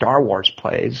like Star Wars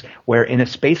plays, where in a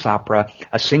space opera,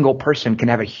 a single person can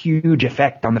have a huge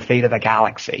effect on the fate of the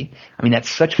galaxy. I mean, that's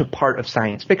such a part of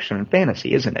science fiction and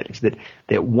fantasy, isn't it? It's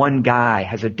that one guy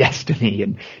has a destiny,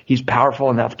 and he's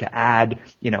powerful enough to add,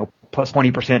 plus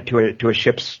 20% to a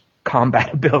ship's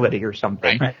combat ability or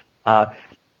something. Right.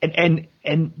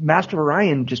 And Master of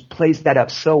Orion just plays that up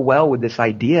so well with this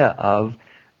idea of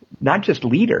not just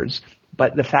leaders,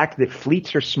 but the fact that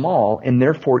fleets are small, and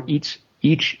therefore each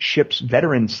each ship's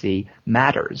veterancy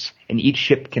matters, and each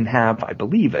ship can have, I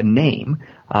believe, a name.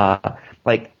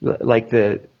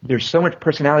 There's so much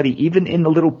personality even in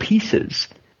the little pieces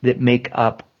that make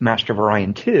up Master of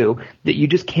Orion 2 that you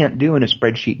just can't do in a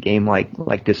spreadsheet game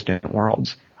like Distant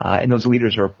Worlds. And those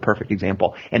leaders are a perfect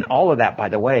example. And all of that, by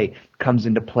the way, comes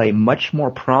into play much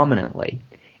more prominently,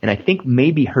 and I think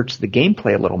maybe hurts the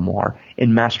gameplay a little more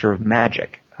in Master of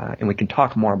Magic. And we can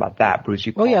talk more about that, Bruce.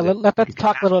 Let's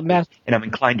talk a little bit. And I'm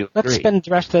inclined to agree. Let's spend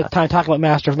the rest of the time talking about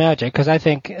Master of Magic, because I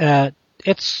think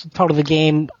it's part of the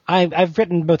game. I've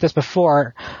written about this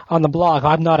before on the blog.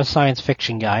 I'm not a science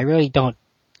fiction guy. I really don't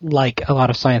like a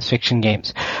lot of science fiction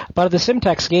games. But of the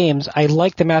Simtex games, I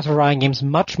like the Master of Orion games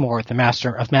much more than Master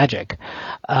of Magic,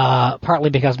 partly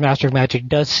because Master of Magic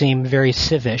does seem very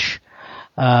civish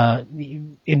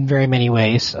in very many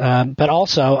ways, but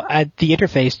also at the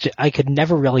interface, I could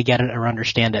never really get it or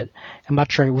understand it. I'm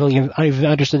not sure I even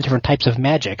understood the different types of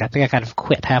magic. I think I kind of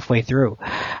quit halfway through.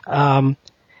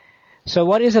 So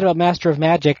what is it about Master of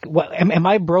Magic? Am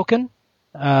I broken?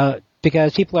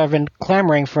 Because people have been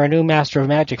clamoring for a new Master of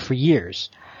Magic for years.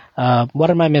 What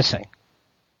am I missing?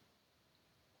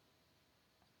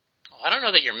 I don't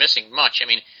know that you're missing much. I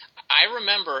mean, I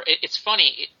remember, it's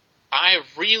funny, I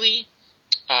really...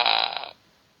 I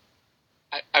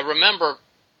remember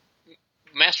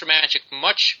Master Magic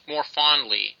much more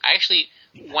fondly. I actually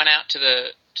went out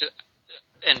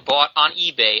and bought on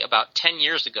eBay about 10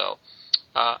 years ago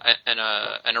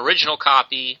an original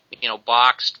copy,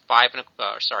 boxed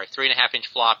 3.5-inch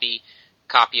floppy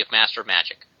copy of Master of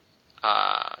Magic,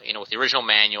 with the original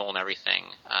manual and everything.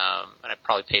 And I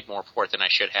probably paid more for it than I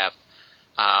should have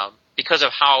because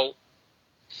of how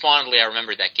fondly I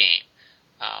remember that game.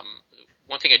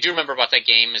 One thing I do remember about that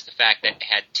game is the fact that it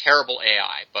had terrible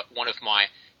AI, but one of my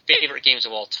favorite games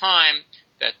of all time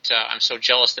that I'm so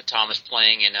jealous that Tom is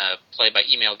playing in a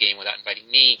play-by-email game without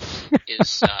inviting me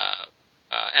is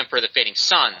Emperor of the Fading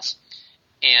Suns.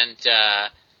 And,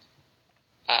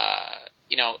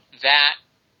 that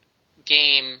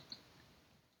game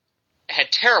had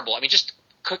terrible, just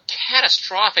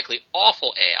catastrophically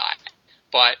awful AI,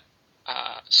 but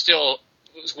still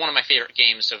it was one of my favorite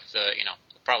games of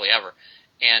probably ever.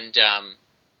 And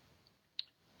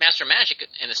Master Magic,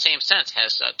 in the same sense,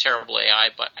 has terrible AI,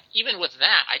 but even with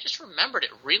that, I just remembered it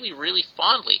really, really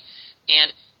fondly.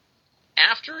 And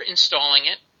after installing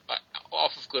it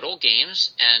off of Good Old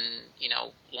Games and,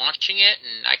 launching it,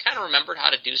 and I kind of remembered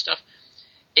how to do stuff,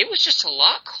 it was just a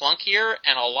lot clunkier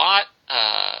and a lot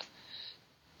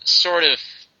sort of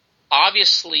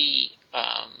obviously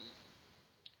a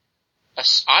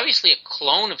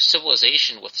clone of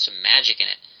Civilization with some magic in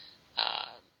it.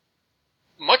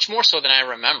 Much more so than I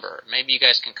remember. Maybe you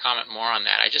guys can comment more on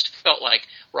that. I just felt like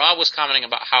Rob was commenting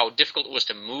about how difficult it was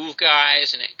to move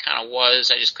guys, and it kind of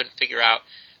was. I just couldn't figure out.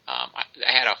 I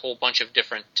had a whole bunch of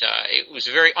different. It was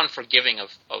very unforgiving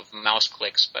of mouse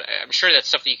clicks, but I'm sure that's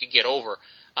stuff that you could get over.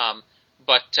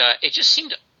 But it just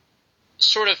seemed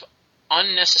sort of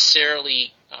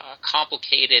unnecessarily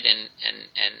complicated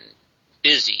and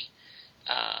busy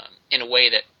in a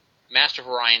way that Master of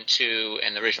Orion 2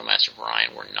 and the original Master of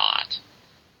Orion were not.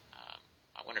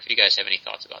 I wonder if you guys have any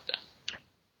thoughts about that.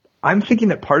 I'm thinking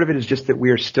that part of it is just that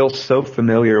we are still so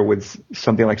familiar with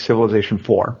something like Civilization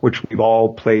 4, which we've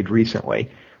all played recently,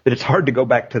 that it's hard to go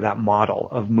back to that model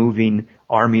of moving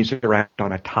armies around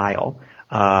on a tile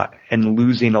and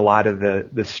losing a lot of the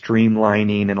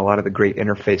streamlining and a lot of the great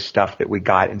interface stuff that we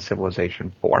got in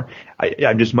Civilization 4.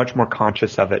 I'm just much more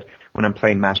conscious of it when I'm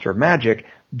playing Master of Magic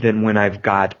than when I've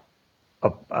got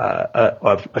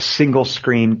a single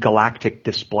screen galactic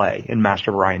display in Master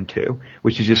of Orion 2,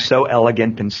 which is just so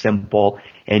elegant and simple,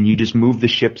 and you just move the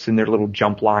ships in their little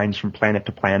jump lines from planet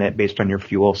to planet based on your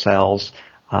fuel cells.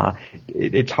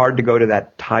 It's hard to go to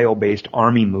that tile-based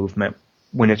army movement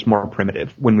when it's more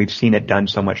primitive, when we've seen it done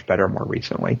so much better more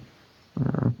recently.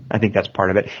 I think that's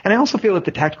part of it. And I also feel that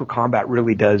the tactical combat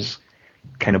really does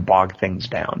kind of bog things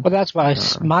down. Well, that's why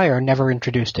Meyer never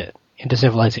introduced it into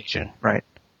Civilization. Right.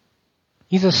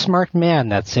 He's a smart man,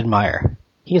 that Sid Meier.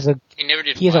 He has a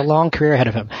long career ahead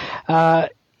of him.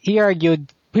 He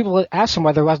argued, people asked him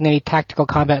whether there wasn't any tactical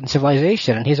combat in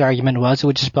Civilization, and his argument was it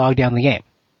would just bog down the game.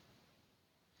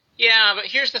 Yeah, but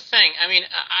here's the thing.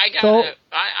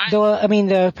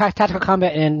 The tactical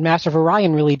combat in Master of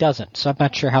Orion really doesn't, so I'm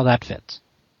not sure how that fits.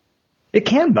 It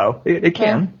can, though. It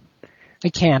can.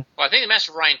 It can. Well, I think the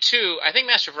Master of Orion 2, I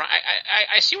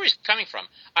see where he's coming from.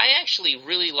 I actually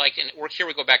really like, and here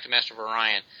we go back to Master of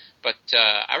Orion, but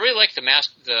I really like the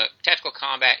tactical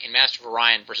combat in Master of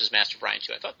Orion versus Master of Orion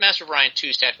 2. I thought Master of Orion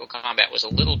 2's tactical combat was a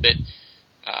little bit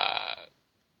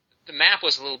the map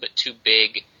was a little bit too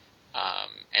big,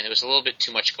 and there was a little bit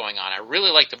too much going on. I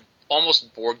really liked the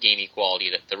almost board game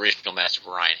quality that the original Master of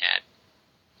Orion had,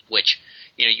 which,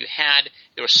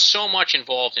 there was so much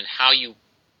involved in how you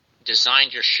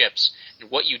designed your ships and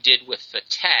what you did with the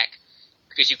tech,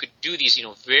 because you could do these,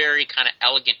 very kind of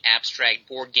elegant, abstract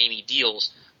board gamey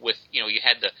deals with, you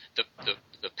had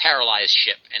the paralyzed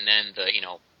ship and then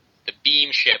the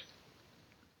beam ship,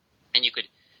 and you could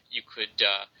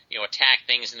attack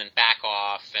things and then back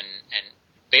off, and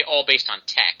they all based on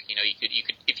tech. You could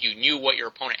if you knew what your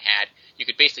opponent had, you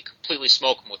could basically completely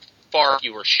smoke them with far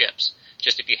fewer ships,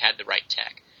 just if you had the right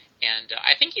tech. And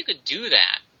I think you could do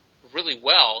that really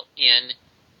well in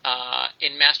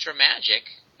Master of Magic.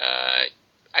 I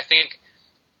think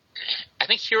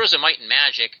Heroes of Might and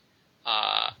Magic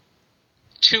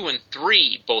 2 and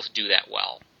 3 both do that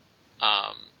well,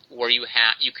 where you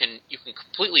can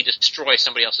completely destroy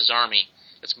somebody else's army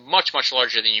that's much, much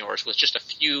larger than yours with just a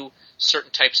few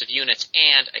certain types of units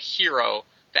and a hero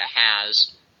that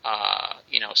has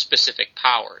specific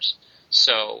powers.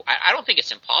 So I don't think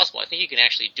it's impossible. I think you can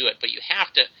actually do it, but you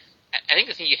have to. I think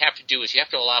the thing you have to do is you have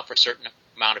to allow for a certain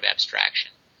amount of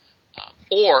abstraction.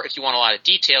 Or if you want a lot of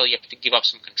detail, you have to give up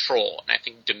some control. And I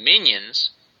think the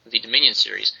Dominion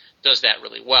series, does that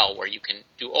really well, where you can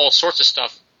do all sorts of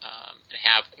stuff and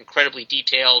have incredibly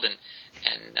detailed and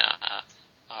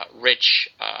rich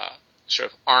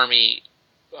sort of army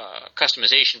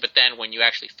customization. But then when you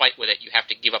actually fight with it, you have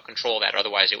to give up control of that.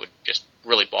 Otherwise, it would just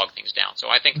really bog things down. So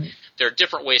I think there are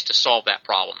different ways to solve that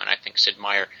problem, and I think Sid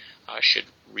Meier should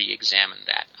re-examine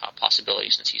that possibility.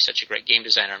 Since he's such a great game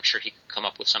designer, I'm sure he could come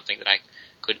up with something that I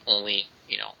could only,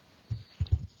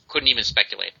 couldn't even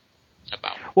speculate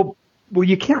about. Well,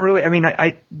 you can't really. I mean,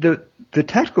 the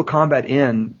tactical combat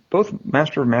in both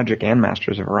Master of Magic and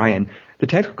Masters of Orion, the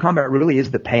tactical combat really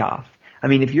is the payoff. I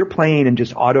mean, if you're playing and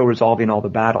just auto-resolving all the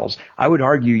battles, I would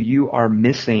argue you are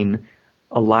missing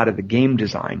a lot of the game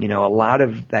design. A lot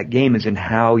of that game is in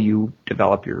how you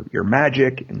develop your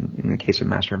magic, in the case of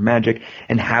Master of Magic,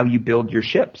 and how you build your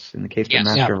ships, in the case of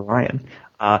Master of Orion.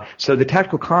 So the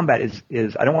tactical combat is,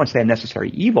 I don't want to say a necessary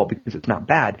evil because it's not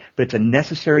bad, but it's a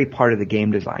necessary part of the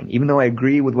game design. Even though I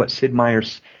agree with what Sid Meier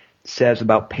says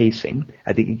about pacing,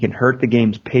 I think it can hurt the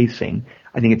game's pacing.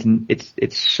 I think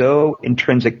it's so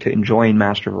intrinsic to enjoying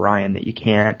Master of Orion that you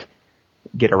can't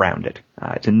get around it.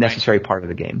 It's a necessary part of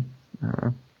the game.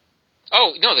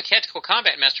 Oh no, the tactical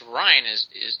combat in Master of Orion is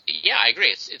I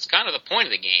agree. It's kind of the point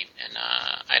of the game, and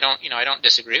I don't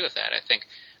disagree with that.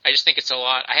 I just think it's a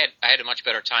lot. I had a much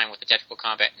better time with the tactical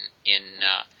combat in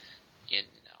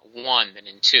 1 than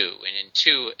in 2, and in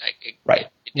 2 it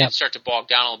did start to bog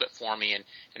down a little bit for me, and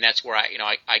that's where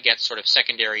I get sort of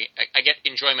secondary. I get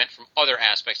enjoyment from other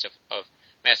aspects of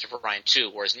Master of Orion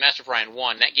 2, whereas in Master of Orion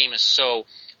 1, that game is so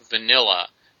vanilla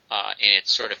in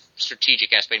its sort of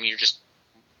strategic aspect. I mean, you're just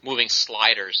moving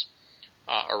sliders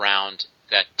around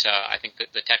that. I think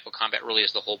that the tactical combat really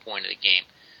is the whole point of the game.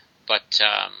 But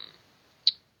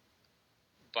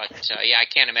I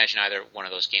can't imagine either one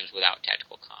of those games without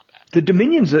tactical combat. The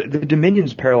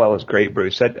Dominions parallel is great,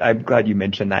 Bruce. I'm glad you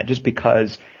mentioned that, just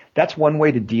because that's one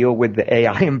way to deal with the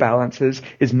AI imbalances,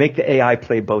 is make the AI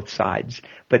play both sides,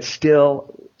 but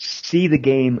still see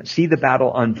the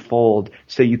battle unfold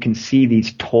so you can see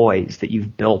these toys that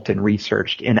you've built and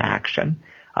researched in action.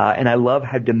 And I love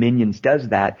how Dominions does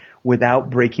that without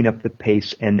breaking up the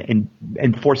pace and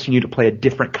forcing you to play a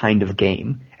different kind of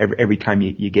game every time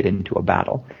you get into a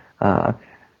battle. So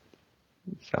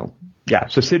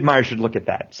Sid Meier should look at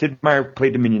that. Sid Meier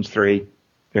played Dominions 3.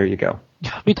 There you go.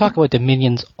 We talk about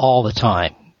Dominions all the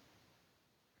time.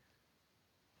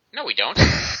 No, we don't.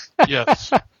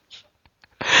 Yes.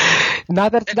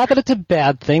 Not that it's a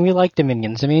bad thing. We like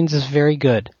Dominions. Dominions is very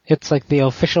good. It's like the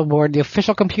official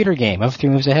computer game of 3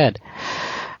 moves ahead.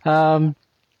 So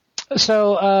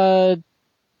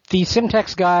the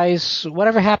Simtex guys,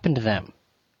 whatever happened to them?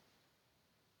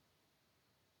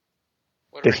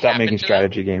 They stopped making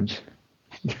strategy games.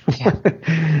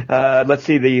 Let's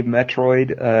see, the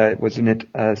Metroid, wasn't it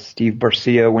Steve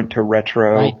Barcia went to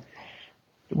Retro? Right.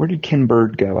 Where did Ken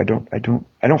Bird go? I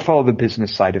don't follow the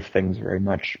business side of things very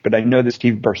much, but I know that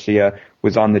Steve Barcia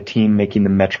was on the team making the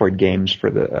Metroid games for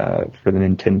the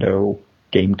Nintendo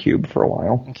GameCube for a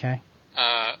while. Okay.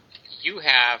 You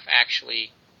have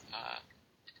actually,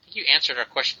 you answered our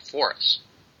question for us,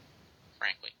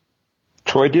 frankly.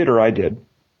 Troy did, or I did?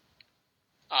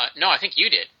 No, I think you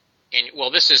did. And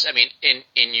this is, I mean,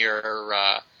 in your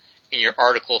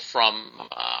article from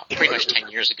pretty much 10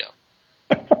 years ago.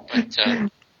 But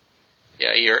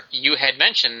you had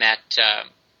mentioned that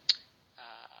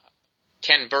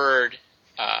Ken Bird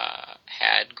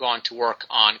had gone to work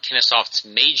on Kennesoft's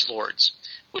Mage Lords,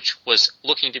 which was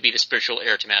looking to be the spiritual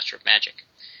heir to Master of Magic.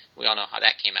 We all know how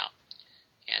that came out.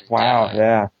 And, wow,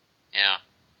 yeah. Yeah,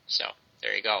 so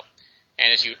there you go.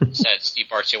 And as you said, Steve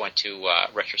Bartzia went to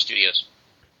Retro Studios.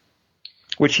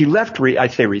 Which he left,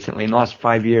 I'd say recently, in the last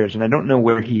 5 years, and I don't know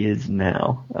where he is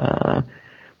now.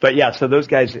 But yeah, so those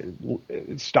guys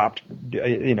stopped,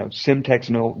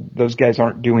 Simtex, those guys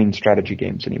aren't doing strategy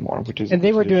games anymore, which is... And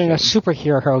they were doing a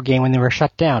superhero game when they were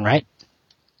shut down, right?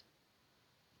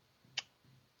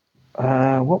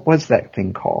 What was that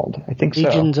thing called? I think so.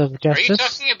 Agents of Justice? Are you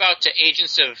talking about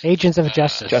Agents of... Agents of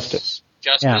Justice. Justice.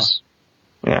 Justice?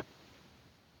 Yeah.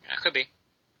 Yeah, could be.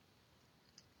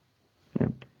 Yeah.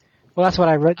 Well, that's what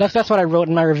I wrote. That's what I wrote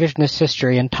in my revisionist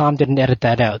history, and Tom didn't edit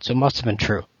that out, so it must have been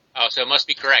true. Oh, so it must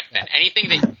be correct then. Anything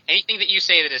that you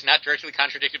say that is not directly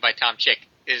contradicted by Tom Chick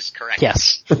is correct.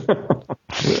 Yes.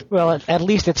 Well, at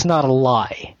least it's not a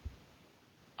lie.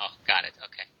 Oh, got it.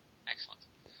 Okay, excellent.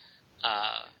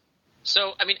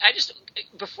 So, I mean,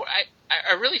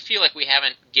 I really feel like we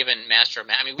haven't given Master of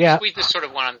Magic. I mean, we just sort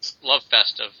of went on this love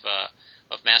fest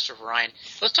of Master of Orion.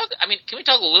 Let's talk. I mean, can we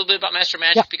talk a little bit about Master of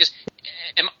Magic? Yeah. Because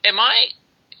am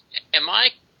I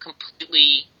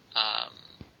completely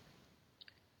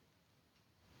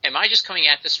am I just coming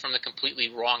at this from the completely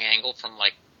wrong angle from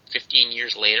like 15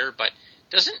 years later? But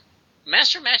doesn't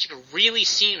Master of Magic really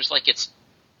seems like it's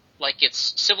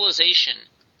Civilization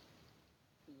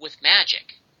with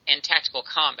magic and tactical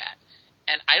combat?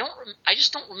 And I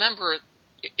just don't remember.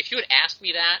 If you had asked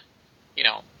me that,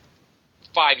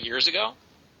 5 years ago,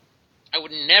 I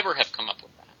would never have come up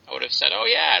with that. I would have said, oh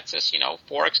yeah, it's this,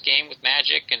 4X game with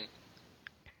magic, and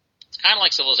it's kind of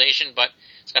like Civilization, but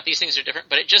it's got these things that are different.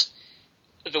 But it just,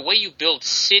 the way you build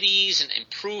cities and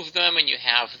improve them, and you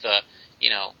have the,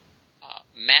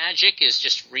 magic is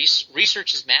just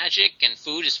research is magic, and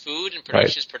food is food, and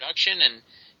production is production, and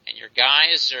your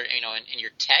guys are, and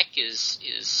your tech is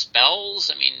spells.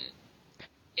 I mean,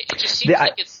 it just seems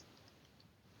like it's,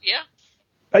 yeah.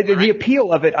 The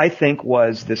appeal of it, I think,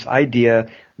 was this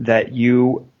idea that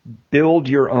you build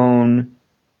your own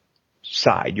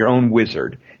side, your own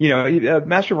wizard.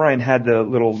 Master of Orion had the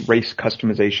little race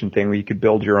customization thing where you could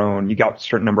build your own. You got a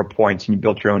certain number of points and you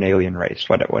built your own alien race,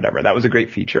 whatever. That was a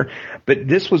great feature. But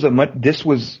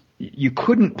you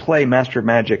couldn't play Master of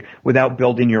Magic without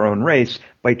building your own race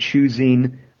by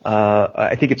choosing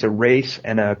I think it's a race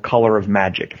and a color of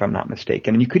magic, if I'm not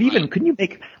mistaken. And couldn't you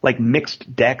make like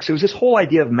mixed decks? It was this whole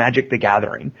idea of Magic the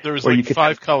Gathering. There was like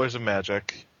 5 colors of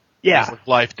magic. Yeah. Like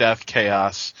life, death,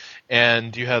 chaos.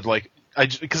 And you had like,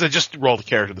 because I just rolled a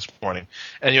character this morning,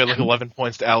 and you had like 11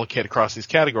 points to allocate across these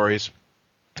categories.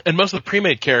 And most of the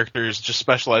pre-made characters just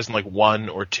specialize in like 1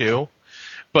 or 2.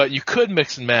 But you could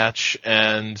mix and match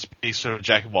and be sort of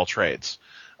jack of all trades.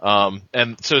 And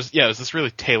so, it was this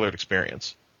really tailored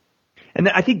experience. And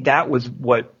I think that was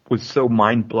what was so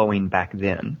mind-blowing back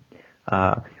then,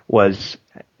 was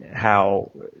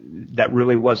how that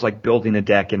really was like building a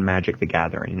deck in Magic the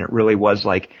Gathering. It really was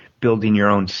like building your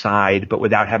own side, but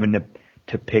without having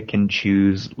to pick and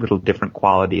choose little different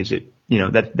qualities.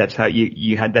 That's how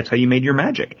that's how you made your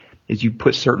magic, is you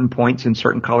put certain points in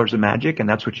certain colors of magic, and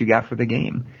that's what you got for the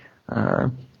game.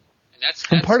 And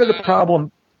part of the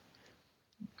problem.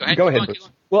 Go ahead.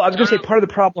 Well, I was going to say part of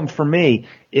the problem for me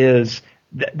is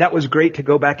that was great to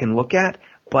go back and look at,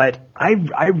 but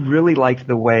I really liked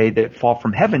the way that Fall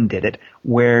from Heaven did it,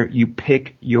 where you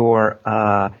pick your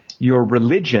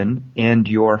religion and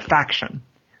your faction,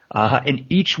 and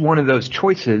each one of those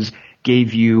choices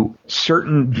gave you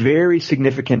certain very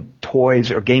significant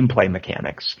toys or gameplay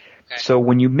mechanics. So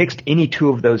when you mixed any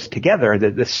two of those together,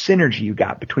 the synergy you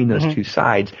got between those two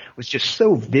sides was just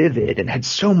so vivid and had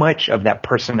so much of that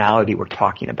personality we're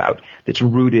talking about that's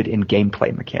rooted in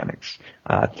gameplay mechanics.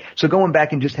 So going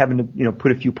back and just having to,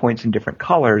 put a few points in different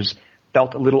colors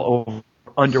felt a little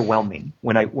underwhelming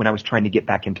when I was trying to get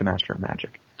back into Master of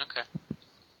Magic. Okay.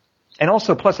 And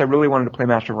also, plus, I really wanted to play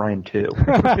Master of Orion too.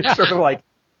 It's sort of like,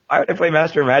 why would I play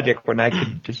Master of Magic when I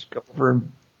could just go over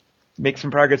and make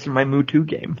some progress in my Mu 2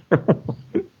 game?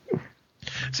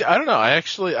 See, I don't know. I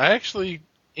actually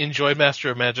enjoyed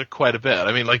Master of Magic quite a bit.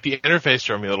 I mean, like, the interface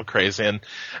drove me a little crazy, and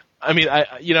I mean,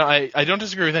 I don't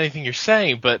disagree with anything you're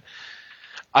saying, but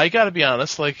I got to be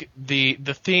honest. Like, the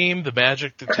theme, the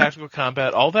magic, the tactical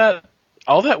combat, all that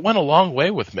went a long way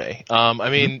with me. I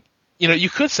mean, you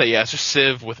could say, yeah, it's just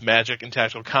Civ with magic and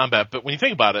tactical combat, but when you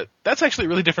think about it, that's actually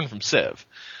really different from Civ.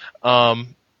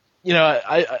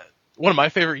 One of my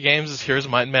favorite games is Heroes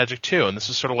of Might and Magic 2, and this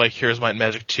is sort of like Heroes of Might and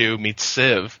Magic 2 meets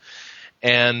Civ.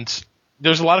 And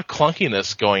there's a lot of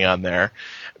clunkiness going on there,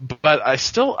 but I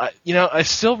still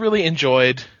really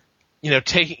enjoyed,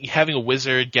 having a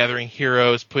wizard, gathering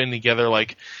heroes, putting together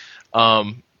like,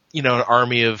 an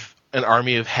army of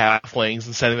halflings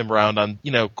and sending them around on,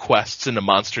 quests into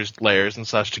monsters' lairs and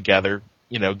such to gather,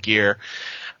 gear.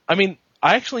 I mean,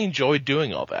 I actually enjoyed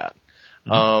doing all that.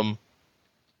 Mm-hmm.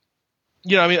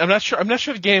 I'm not sure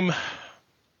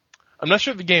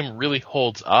the game really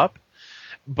holds up,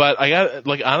 but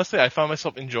honestly, I found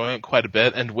myself enjoying it quite a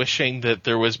bit and wishing that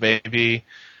there was maybe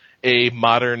a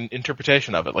modern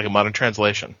interpretation of it, like a modern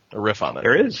translation, a riff on it.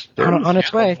 There is. On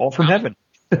its way. Fall from heaven.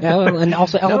 Yeah, and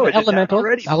also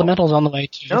Elemental's on the way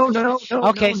too. No.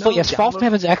 Okay, so yes, Fall from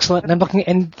Heaven's excellent, and I'm looking,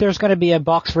 and there's going to be a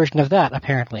box version of that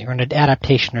apparently, or an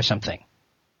adaptation or something.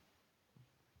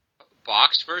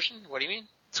 Boxed version? What do you mean?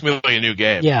 It's going to be like a new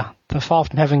game. Yeah, the Fall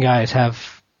from Heaven guys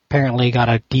have apparently got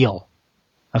a deal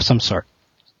of some sort.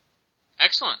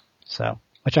 Excellent. So,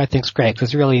 which I think is great,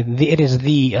 because really, it is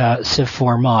the Civ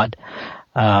 4 mod.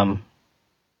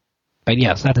 But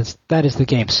yes, that is the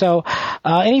game. So,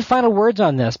 any final words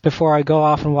on this before I go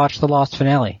off and watch the Lost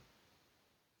finale?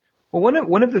 Well,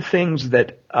 one of the things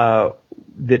that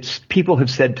people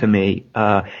have said to me,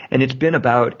 and it's been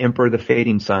about Emperor of the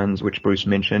Fading Suns, which Bruce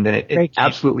mentioned, and it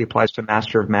absolutely applies to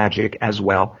Master of Magic as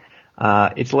well.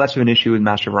 It's less of an issue with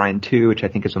Master of Orion 2, which I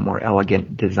think is a more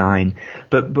elegant design.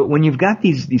 But when you've got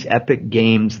these epic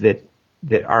games that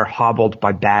are hobbled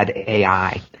by bad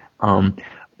AI,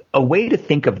 a way to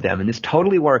think of them, and this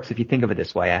totally works if you think of it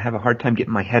this way. I have a hard time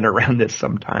getting my head around this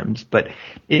sometimes, but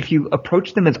if you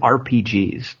approach them as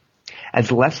RPGs,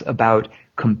 as less about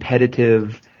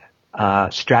competitive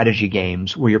strategy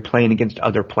games where you're playing against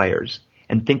other players,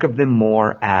 and think of them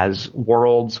more as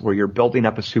worlds where you're building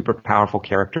up a super powerful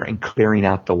character and clearing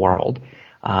out the world,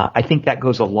 I think that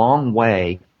goes a long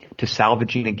way to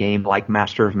salvaging a game like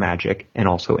Master of Magic and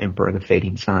also Emperor of the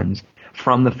Fading Suns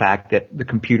from the fact that the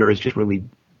computer is just really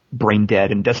brain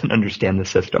dead and doesn't understand the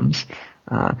systems.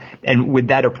 And with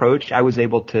that approach, I was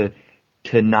able to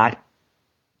not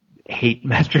hate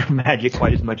Master of Magic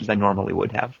quite as much as I normally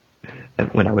would have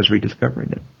when I was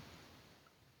rediscovering it.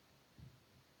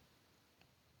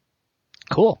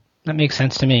 Cool. That makes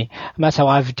sense to me. And that's how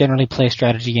I've generally played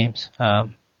strategy games. I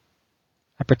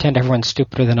pretend everyone's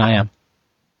stupider than I am.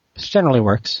 This generally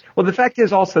works. Well, the fact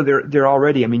is also they're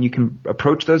already, I mean, you can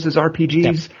approach those as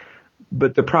RPGs,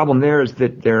 but the problem there is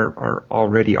that there are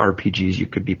already RPGs you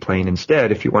could be playing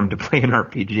instead if you wanted to play an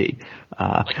RPG.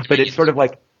 But it's sort of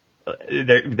like,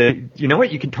 you know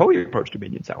what? You can totally approach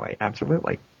Dominions that way.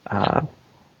 Absolutely. There are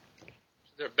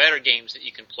better games that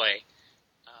you can play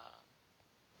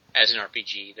as an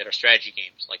RPG that are strategy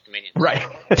games like Dominions. Right.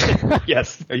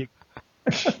 Yes.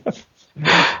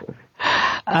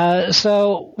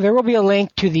 So there will be a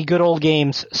link to the Good Old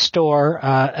Games store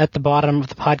at the bottom of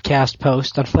the podcast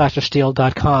post on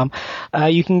flashofsteel.com.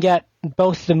 You can get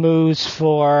both the moves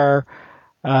for,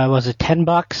 was it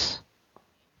 $10?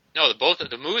 No,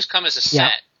 the moves come as a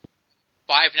set.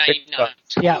 $5.99.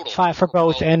 Yeah, $5 for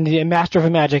both, and the Master of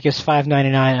Magic is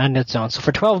 $5.99 on its own. So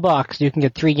for $12, you can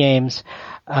get 3 games.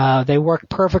 They work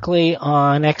perfectly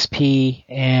on XP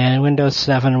and Windows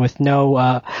 7 with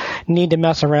no need to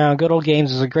mess around. Good Old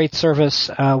Games is a great service.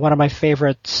 One of my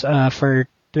favorites for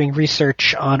doing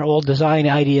research on old design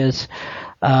ideas.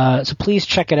 So please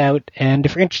check it out. And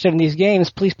if you're interested in these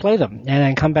games, please play them and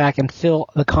then come back and fill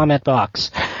the comment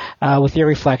box with your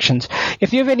reflections.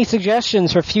 If you have any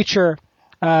suggestions for future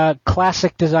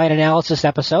classic design analysis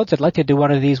episodes, I'd like to do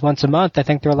one of these once a month. I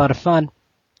think they're a lot of fun.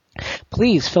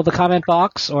 Please fill the comment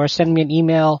box or send me an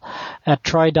email at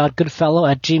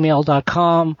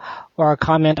troy.goodfellow@gmail.com or a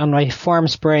comment on my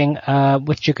Formspring,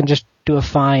 which you can just do a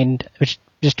search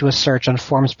on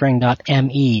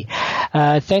formspring.me.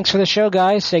 Thanks for the show,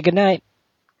 guys. Say good night.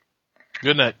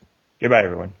 Good night. Goodbye,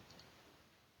 everyone.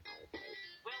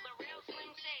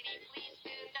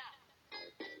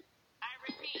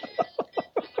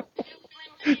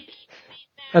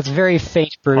 That's very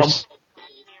faint, Bruce.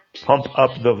 Pump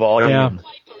up the volume. Yeah.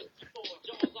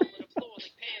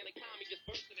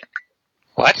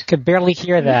 What? Could barely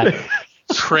hear that.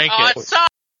 Crank it.